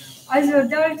be either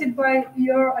directed by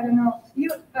your, I don't know,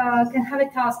 you can have a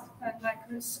task like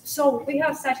this. So we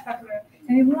have such hardware,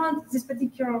 and we want this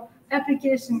particular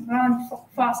application run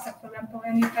faster, for example,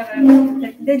 and you have a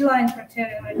deadline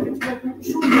criteria, like it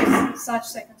should be such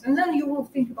seconds. And then you will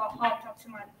think about how to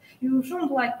optimize it. You shouldn't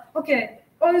okay,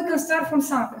 or you can start from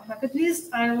something, like at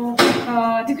least I will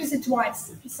decrease it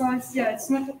twice. So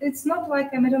it's not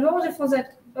like a methodology for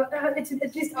that.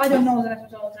 At least I don't know the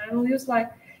methodology. I will use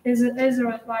either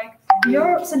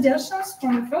your suggestions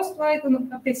from the first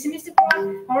a pessimistic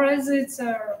one, or as it's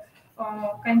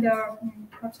kind of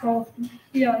what's called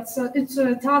it's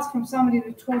a task from somebody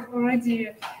that already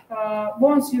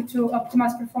wants you to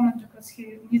optimize performance because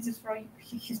he needs it for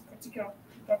his particular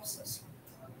purposes.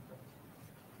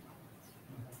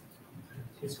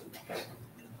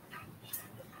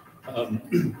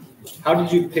 How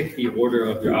did you pick the order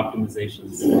of your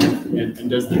optimizations? And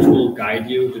does the tool guide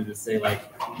you? Does it say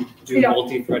do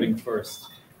multi-threading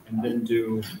first and then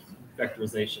do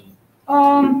vectorization?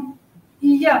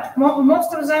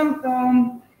 Most of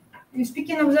them.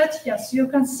 Speaking of that, yes, you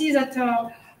can see that.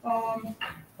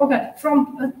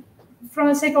 From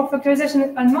the sake of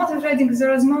vectorization and multi-threading,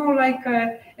 there is no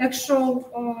actual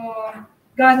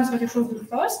guidance what you should do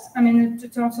first. I mean, in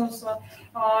terms of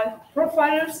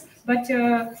profilers. But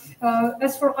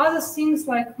as for other things,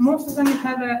 most of them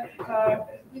have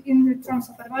in terms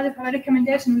of advisor, have a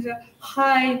recommendation with a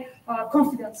high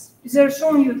confidence. They're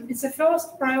showing you it's a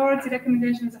first priority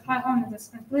recommendation with a high confidence,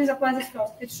 and please apply this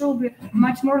first. It should be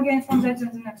much more gain from that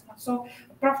than the next one. So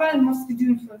profile must be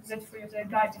doing that for you, they're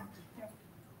guiding.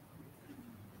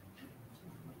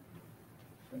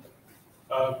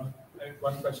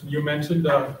 One question. You mentioned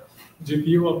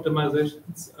GPU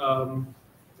optimizations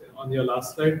on your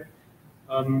last slide.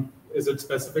 Is it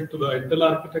specific to the Intel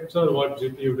architecture, or what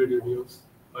GPU did you use?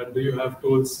 Or do you have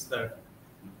tools that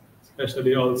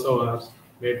especially also are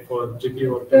made for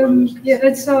GPU optimizations?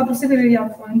 It's specifically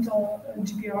for Intel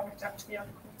GPU architecture.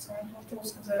 So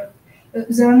tools,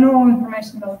 there are no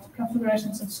information about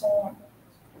configurations and so on.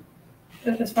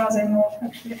 As far as I know,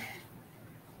 actually.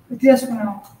 But yes, for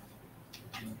now.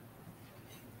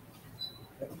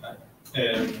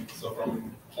 So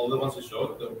from all the ones you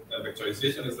showed, the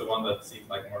vectorization is the one that seems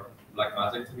like more black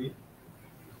magic to me.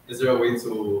 Is there a way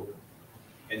to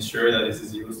ensure that this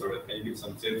is used, or can you give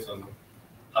some tips on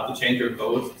how to change your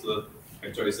code so that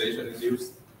vectorization is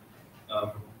used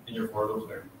in your for loops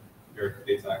or your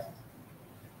data access?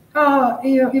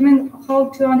 You mean how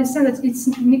to understand that it's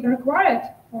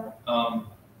required? Or?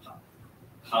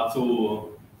 How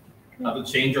to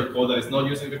change your code that is not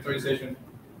using vectorization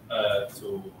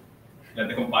to let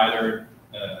the compiler.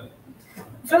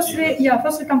 Firstly,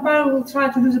 compiler will try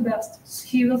to do the best.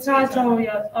 He will try to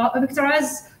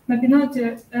vectorize, maybe not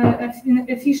in an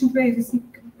efficient way.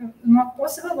 not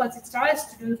possible, but it tries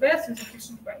to do the best in an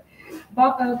efficient way.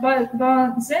 But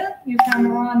then you can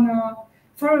run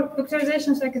for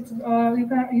vectorization circuit. You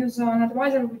can use an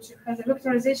advisor which has a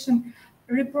vectorization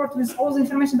report with all the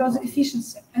information about the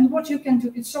efficiency and what you can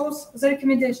do. It shows the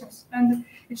recommendations and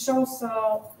it shows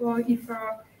if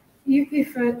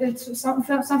it's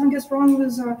something is wrong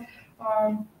with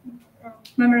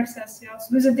memory access, yes,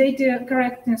 with the data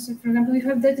correctness. For example, you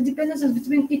have data dependencies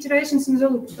between iterations in the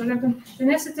loop. For example, the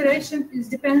next iteration is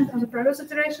dependent on the previous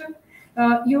iteration.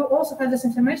 You also have this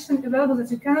information available that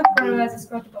you cannot parallelize this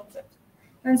code about that,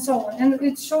 and so on. And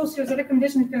it shows you the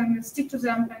recommendation. You can stick to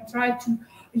them and try to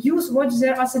use what they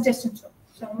are suggesting to.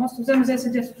 So most of them, they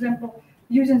suggest, for example,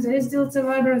 using the SDLC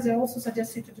library, they also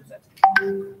suggest you to do that.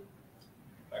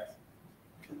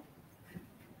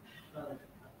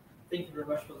 Thank you very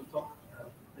much for the talk.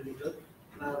 Really good.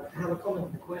 I have a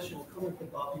comment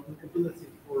about applicability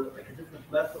for different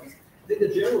platforms. I think the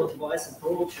general advice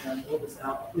approach and all this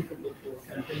are applicable for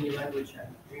kind of any language and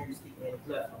really speaking any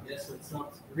platform. Yes, so it's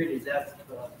not really that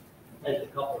tightly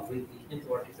coupled with the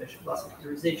Intel architecture. Plus,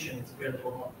 vectorization is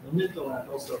available on Intel and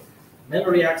also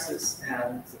memory access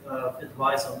and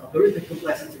advice on algorithmic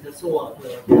complexity. That's all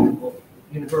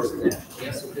universal.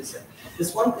 Yes, so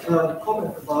this one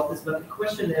comment about this, but the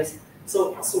question is,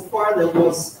 so far there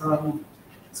was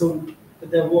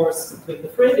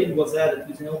the framing was added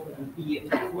using OpenMP.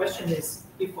 The question is,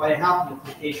 if I have an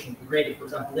application ready, for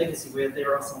example, legacy, where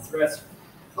there are some threads,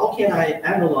 how can I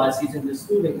analyze using this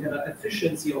tooling the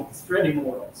efficiency of the threading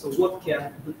model? So what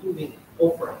can the tooling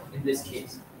offer in this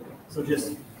case? So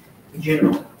just in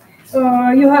general.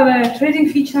 You have a trading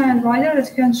feature and advisor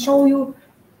that can show you,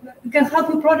 can help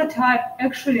you prototype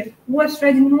actually what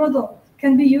trading model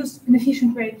can be used in an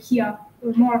efficient way here,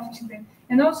 more efficiently.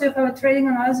 And also you have a trading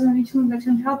analysis on VTune that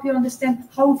can help you understand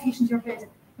how efficient you're trading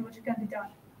and what can be done.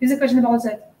 Is there a question about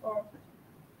that? Or?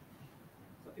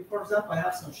 So if, for example, I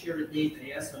have some shared data,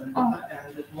 yes, and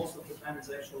most of the time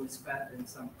is actually spent in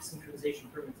some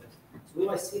synchronization primitives. So will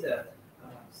I see that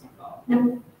somehow?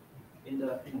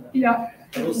 Yeah,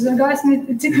 the guys need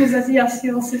to tip me that, yes,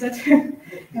 you'll see that.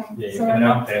 Yeah, you so can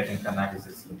run trading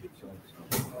analysis in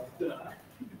VTune.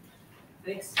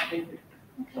 Thanks. Thank you.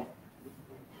 Okay.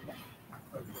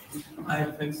 Hi,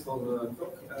 thanks for the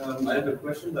talk. I have a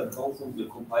question that comes on the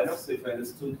compiler. So if I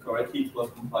understood correctly, it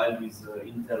was compiled with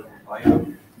Intel compiler.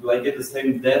 Do I get the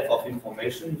same depth of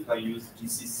information if I use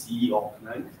GCC or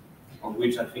Clang, on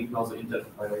which I think now the Intel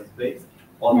compiler is based?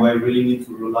 Or do I really need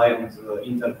to rely on the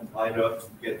Intel compiler to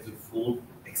get the full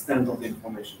extent of the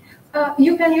information?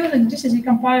 You can use a GCC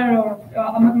compiler or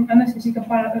MFC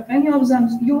compiler, any of them.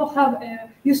 You will have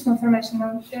useful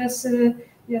information.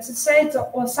 Yes, it's said,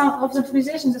 or some of the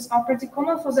optimizations that are pretty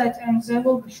common for that, and they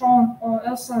will be shown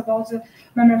also about the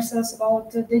memory access,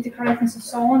 about the data correctness, and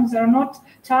so on. They are not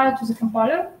tied to the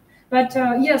compiler. But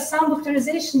yes, some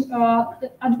vectorization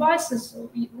advices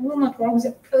will not work with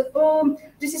it.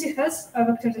 GCC has a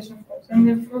vectorization, of course, and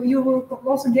you will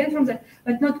also gain from that.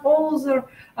 But not all the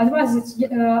advices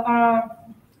are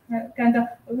kind of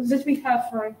that we have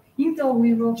for Intel.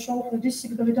 We will show for GCC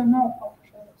because we don't know how to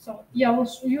show it. So yeah,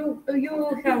 you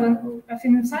will have I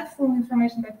think insightful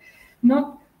information, but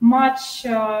not much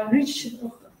rich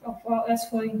as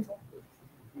for Intel.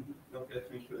 Okay,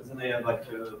 thank you. Then I have like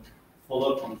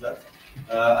follow-up on that.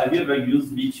 Have you ever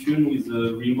used VTune with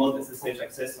a remote SSH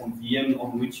access on VM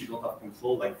on which you don't have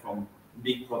control, like from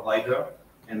big provider?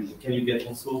 And can you get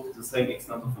also the same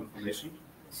extent of information?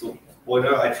 So,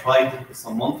 spoiler, I tried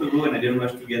some months ago and I didn't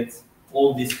manage to get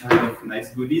all these kind of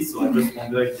nice goodies. So I just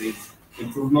wonder if there's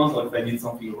improvement or if I did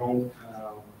something wrong.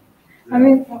 I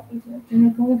mean,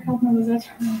 can you help me with that?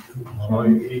 No,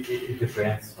 it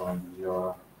depends on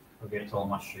your virtual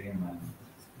machine. And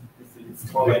it's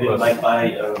provided like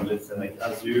by, let's say, like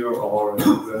Azure or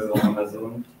Google or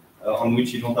Amazon, on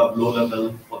which you don't have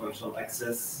low-level potential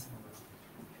access.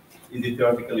 Is it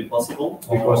theoretically possible?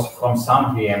 Because from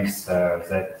some VMs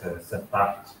that set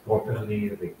up properly,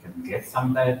 they can get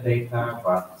some data,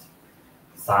 but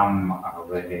some are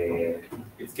very...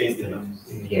 It's case dependent.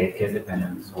 Yeah, case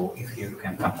dependent. So if you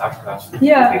can contact us...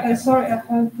 Yeah, sorry, I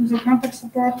have the contact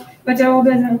support, but I will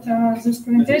get this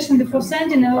presentation before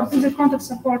sending. I will do the contact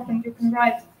support and you can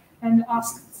write and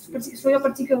ask. For your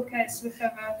particular case, we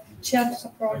have a chat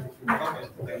support. Okay,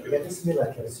 thank you. This is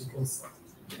like this. You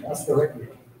can ask directly.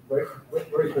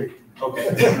 Very quick.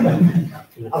 Okay.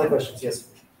 Other questions? Yes.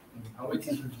 How it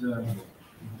is with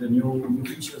the new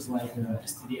features like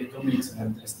STD atomics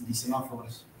and STD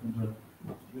semaphores?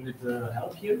 Will it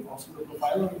help here also the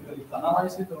profiler? Will it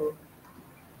analyze it or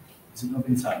is it not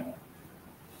inside?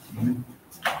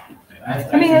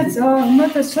 I mean, it's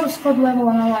not a source code level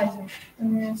analyzer. I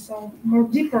mean, so more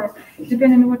deeper,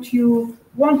 depending on what you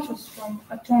want us from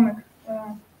atomic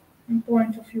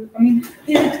point of view. I mean,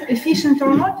 is it efficient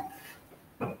or not?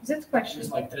 That's the question. It's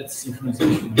like that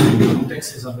synchronization. The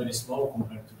indexes are very slow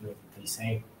compared to the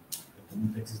same. The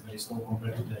index is very slow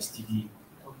compared to the STD.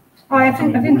 I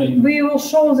think we will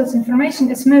show this information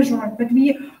as measurement, but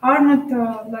we are not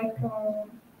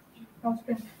we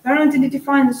are not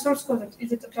identifying the source code.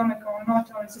 Is it atomic or not,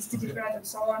 or is it STD thread and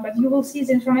so on. But you will see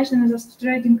the information in the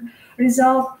trading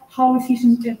result, how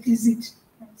efficient is it,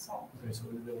 and so on. Okay, so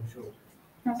we will show.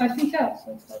 I think yeah.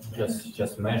 So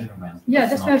just measurement. Yeah,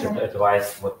 just measurement.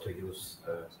 Advise what to use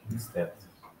instead.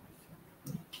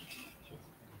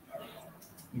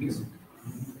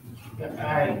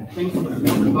 Hi, thanks for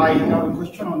the I have a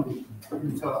question on the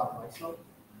Intel Advisor.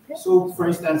 So, for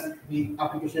instance, the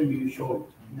application you showed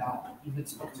now, if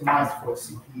it's optimized for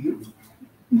CPU,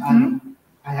 and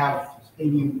I have a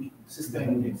new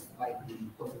system with like the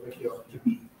possibility of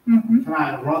GPU, can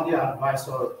I run the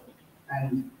advisor,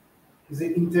 and is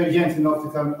it intelligent enough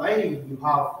to tell me, hey, you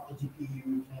have a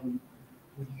GPU, and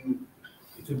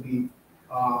it would be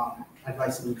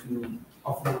advisable to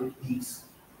offload these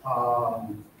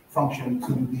function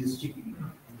to this GPU?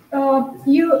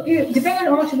 You depending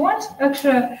on what you want.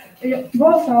 Actually,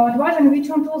 both Advisor and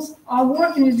VTune tools are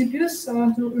working with GPUs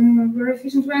in a very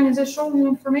efficient way, and they show you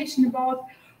information about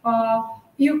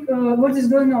what is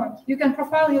going on. You can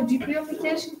profile your GPU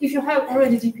application if you have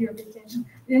already GPU application.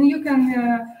 Then you can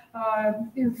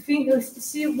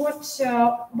see what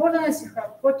bottlenecks you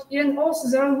have. And also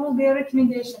there will be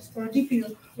recommendations for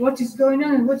GPU, what is going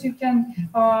on and what you can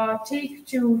take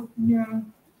to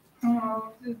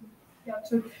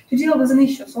to deal with an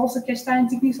issue. So also cache time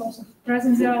techniques also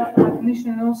present there, like an issue,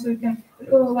 and also you can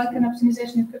like an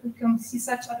optimization. You can see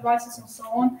such advices and so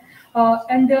on.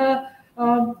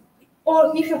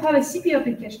 Or if you have a CPU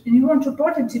application and you want to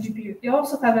port it to GPU, you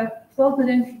also have a float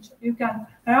mode feature. You can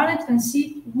run it and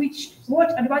see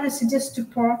what advisor suggests to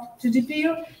port to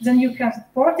GPU. Then you can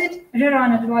port it,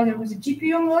 rerun advisor with the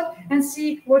GPU mode, and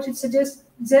see what it suggests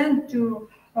then to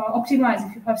optimize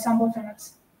if you have some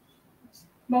bottlenecks.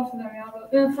 Both of them,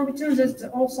 yeah. For VTune, that's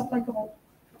also applicable.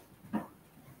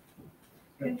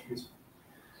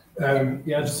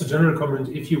 Yeah, just a general comment.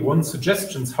 If you want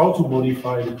suggestions how to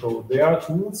modify the code, there are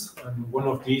tools, and one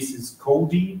of these is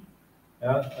Cody.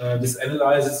 Yeah, this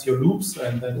analyzes your loops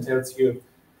and then tells you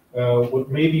what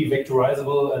may be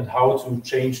vectorizable and how to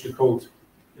change the code.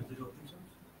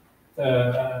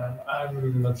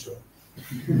 I'm not sure.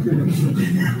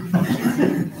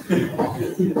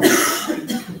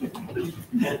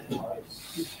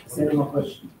 Any more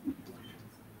question?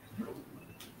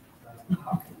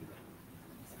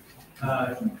 I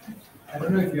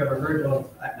don't know if you ever heard of,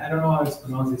 I don't know how it's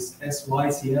pronounced, this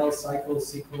SYCL, cycle.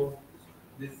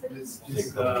 This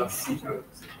cycle.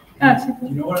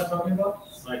 You know what I'm talking about?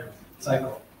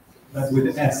 Cycle. But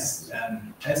with S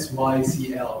and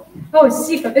SYCL. Oh, it's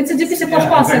cycle. It's a GPC++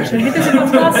 actually. GPC++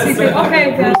 cycle. Okay,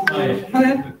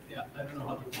 yeah, I don't know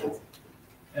how to pronounce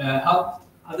it.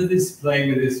 How did this play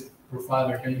with this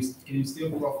profiler? Can you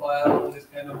still profile this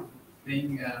kind of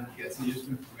thing and get some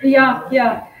useful information?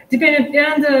 Yeah. Depending,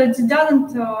 and it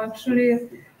doesn't actually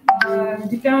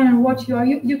depend on what you are.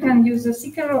 You can use the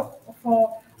seeker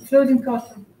for floating code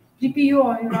from GPU,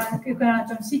 or you can run it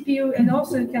on CPU, and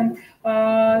also you can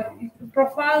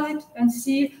profile it and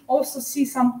see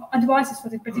some advices for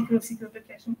the particular seeker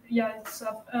application. Yeah, it's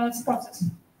supports this.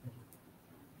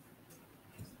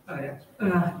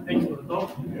 Thank you for the talk.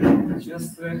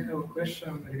 Just have a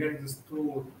question regarding this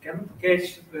tool. Can it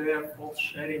catch the fault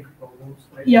sharing problems?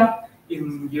 Like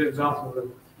in your example, that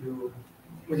you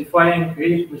modifying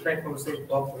from the same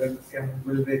platform that can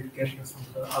validate caches on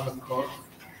the other code.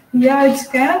 Yeah, it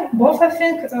can. Both, I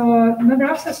think, maybe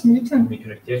access Newton.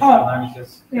 Microcache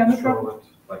analysis. Yeah, no problem.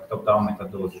 Like top-down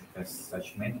methodology has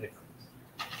such metric,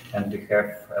 and we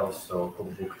have also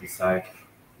cookbook beside.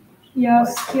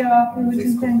 Yes, yeah.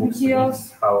 This cookbook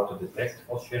means how to detect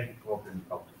fault sharing problem,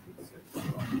 how to fix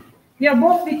it. Yeah,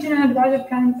 both VTune and Advisor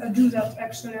can do that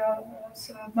actually.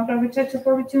 Microarchitecture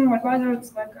for VTune Advisor,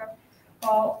 it's like a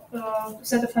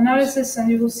set of analysis, and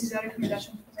you will see the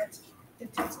recommendation for that.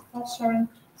 It's a fault sharing.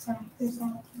 Some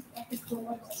applicable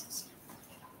advices.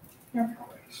 Yeah.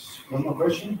 One more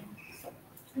question?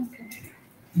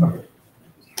 Okay.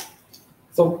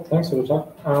 So thanks for the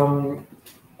talk.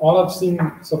 All I've seen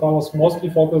so far was mostly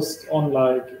focused on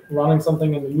like running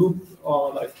something in a loop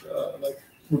or like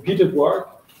repeated work.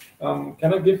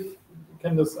 Can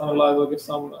this analyzer give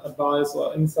some advice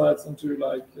or insights into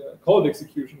like code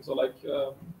execution? So like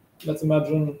let's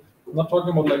imagine not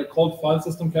talking about like a cold file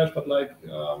system cache, but like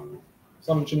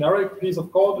some generic piece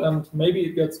of code, and maybe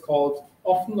it gets called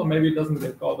often, or maybe it doesn't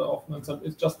get called often. And so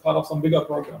it's just part of some bigger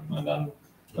program, and then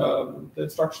the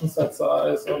instruction set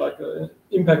size, or like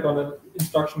impact on an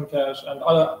instruction cache, and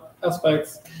other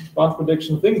aspects, bound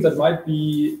prediction, things that might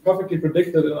be perfectly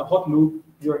predicted in a hot loop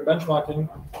during benchmarking,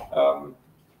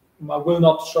 will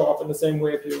not show up in the same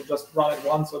way if you just run it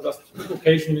once or just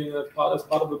occasionally as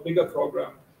part of a bigger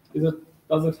program.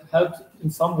 Does it help in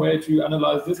some way to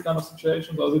analyze this kind of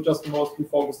situations, or is it just mostly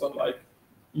focused on like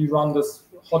you run this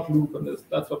hot loop and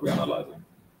that's what we're analyzing?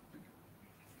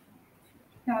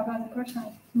 Yeah, about the question,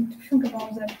 I need to think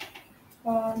about that.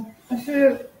 I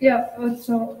feel, yeah,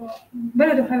 so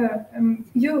better to have a,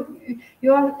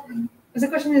 you are, the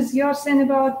question is, you are saying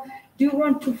about, do you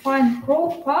want to find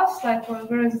crawl paths, like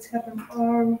where does it happen,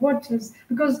 or what is,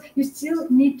 because you still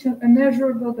need to a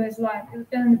measurable baseline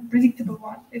and a predictable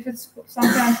one. If it's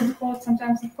sometimes it's cold,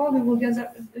 sometimes it's cold, we will get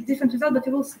a different result, but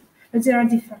you will see that they are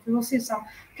different. We will see some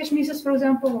cache misses, for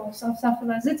example, or something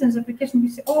like that, and the application will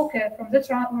say, oh, okay, from that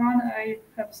run I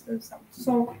have some.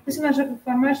 So this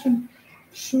information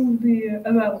should be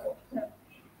available. Yeah.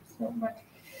 So, but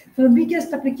for the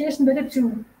biggest application, better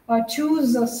to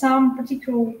choose some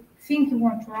particular thing you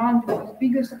want to run, because the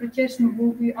biggest application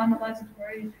will be analyzed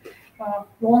very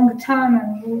long time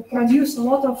and will produce a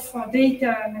lot of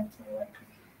data and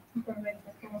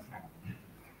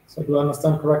So do I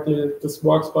understand correctly, this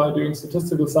works by doing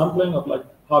statistical sampling of like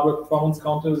hardware performance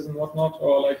counters and whatnot,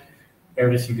 or like?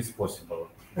 Everything is possible.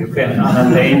 You can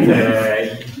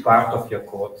annotate part of your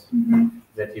code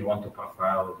that you want to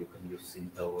profile. You can use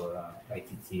Intel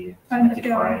ITT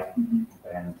 95,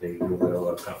 and you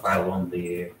will profile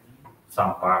only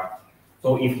some part.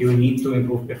 So if you need to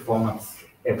improve performance,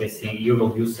 everything, you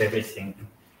will use everything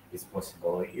is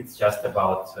possible. It's just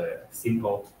about a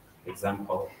simple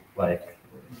example, like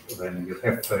when you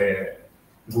have a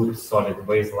good solid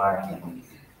baseline, and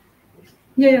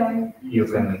you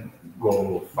can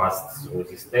go fast through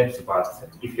the steps, but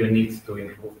if you need to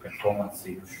improve performance,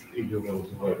 you will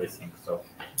do everything. So,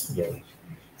 yeah.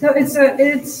 So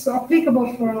it's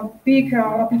applicable for a big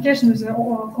application with a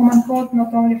common code,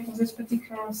 not only for this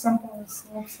particular sample.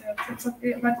 It's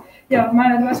okay. But yeah,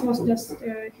 my advice was just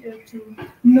to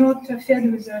not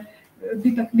fed with a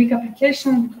big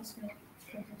application, because you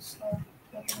produce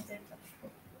data.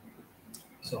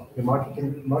 So the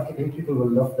marketing people will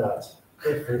love that.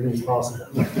 If everything is possible.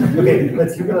 Okay,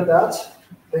 let's leave it at that.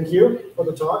 Thank you for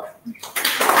the talk.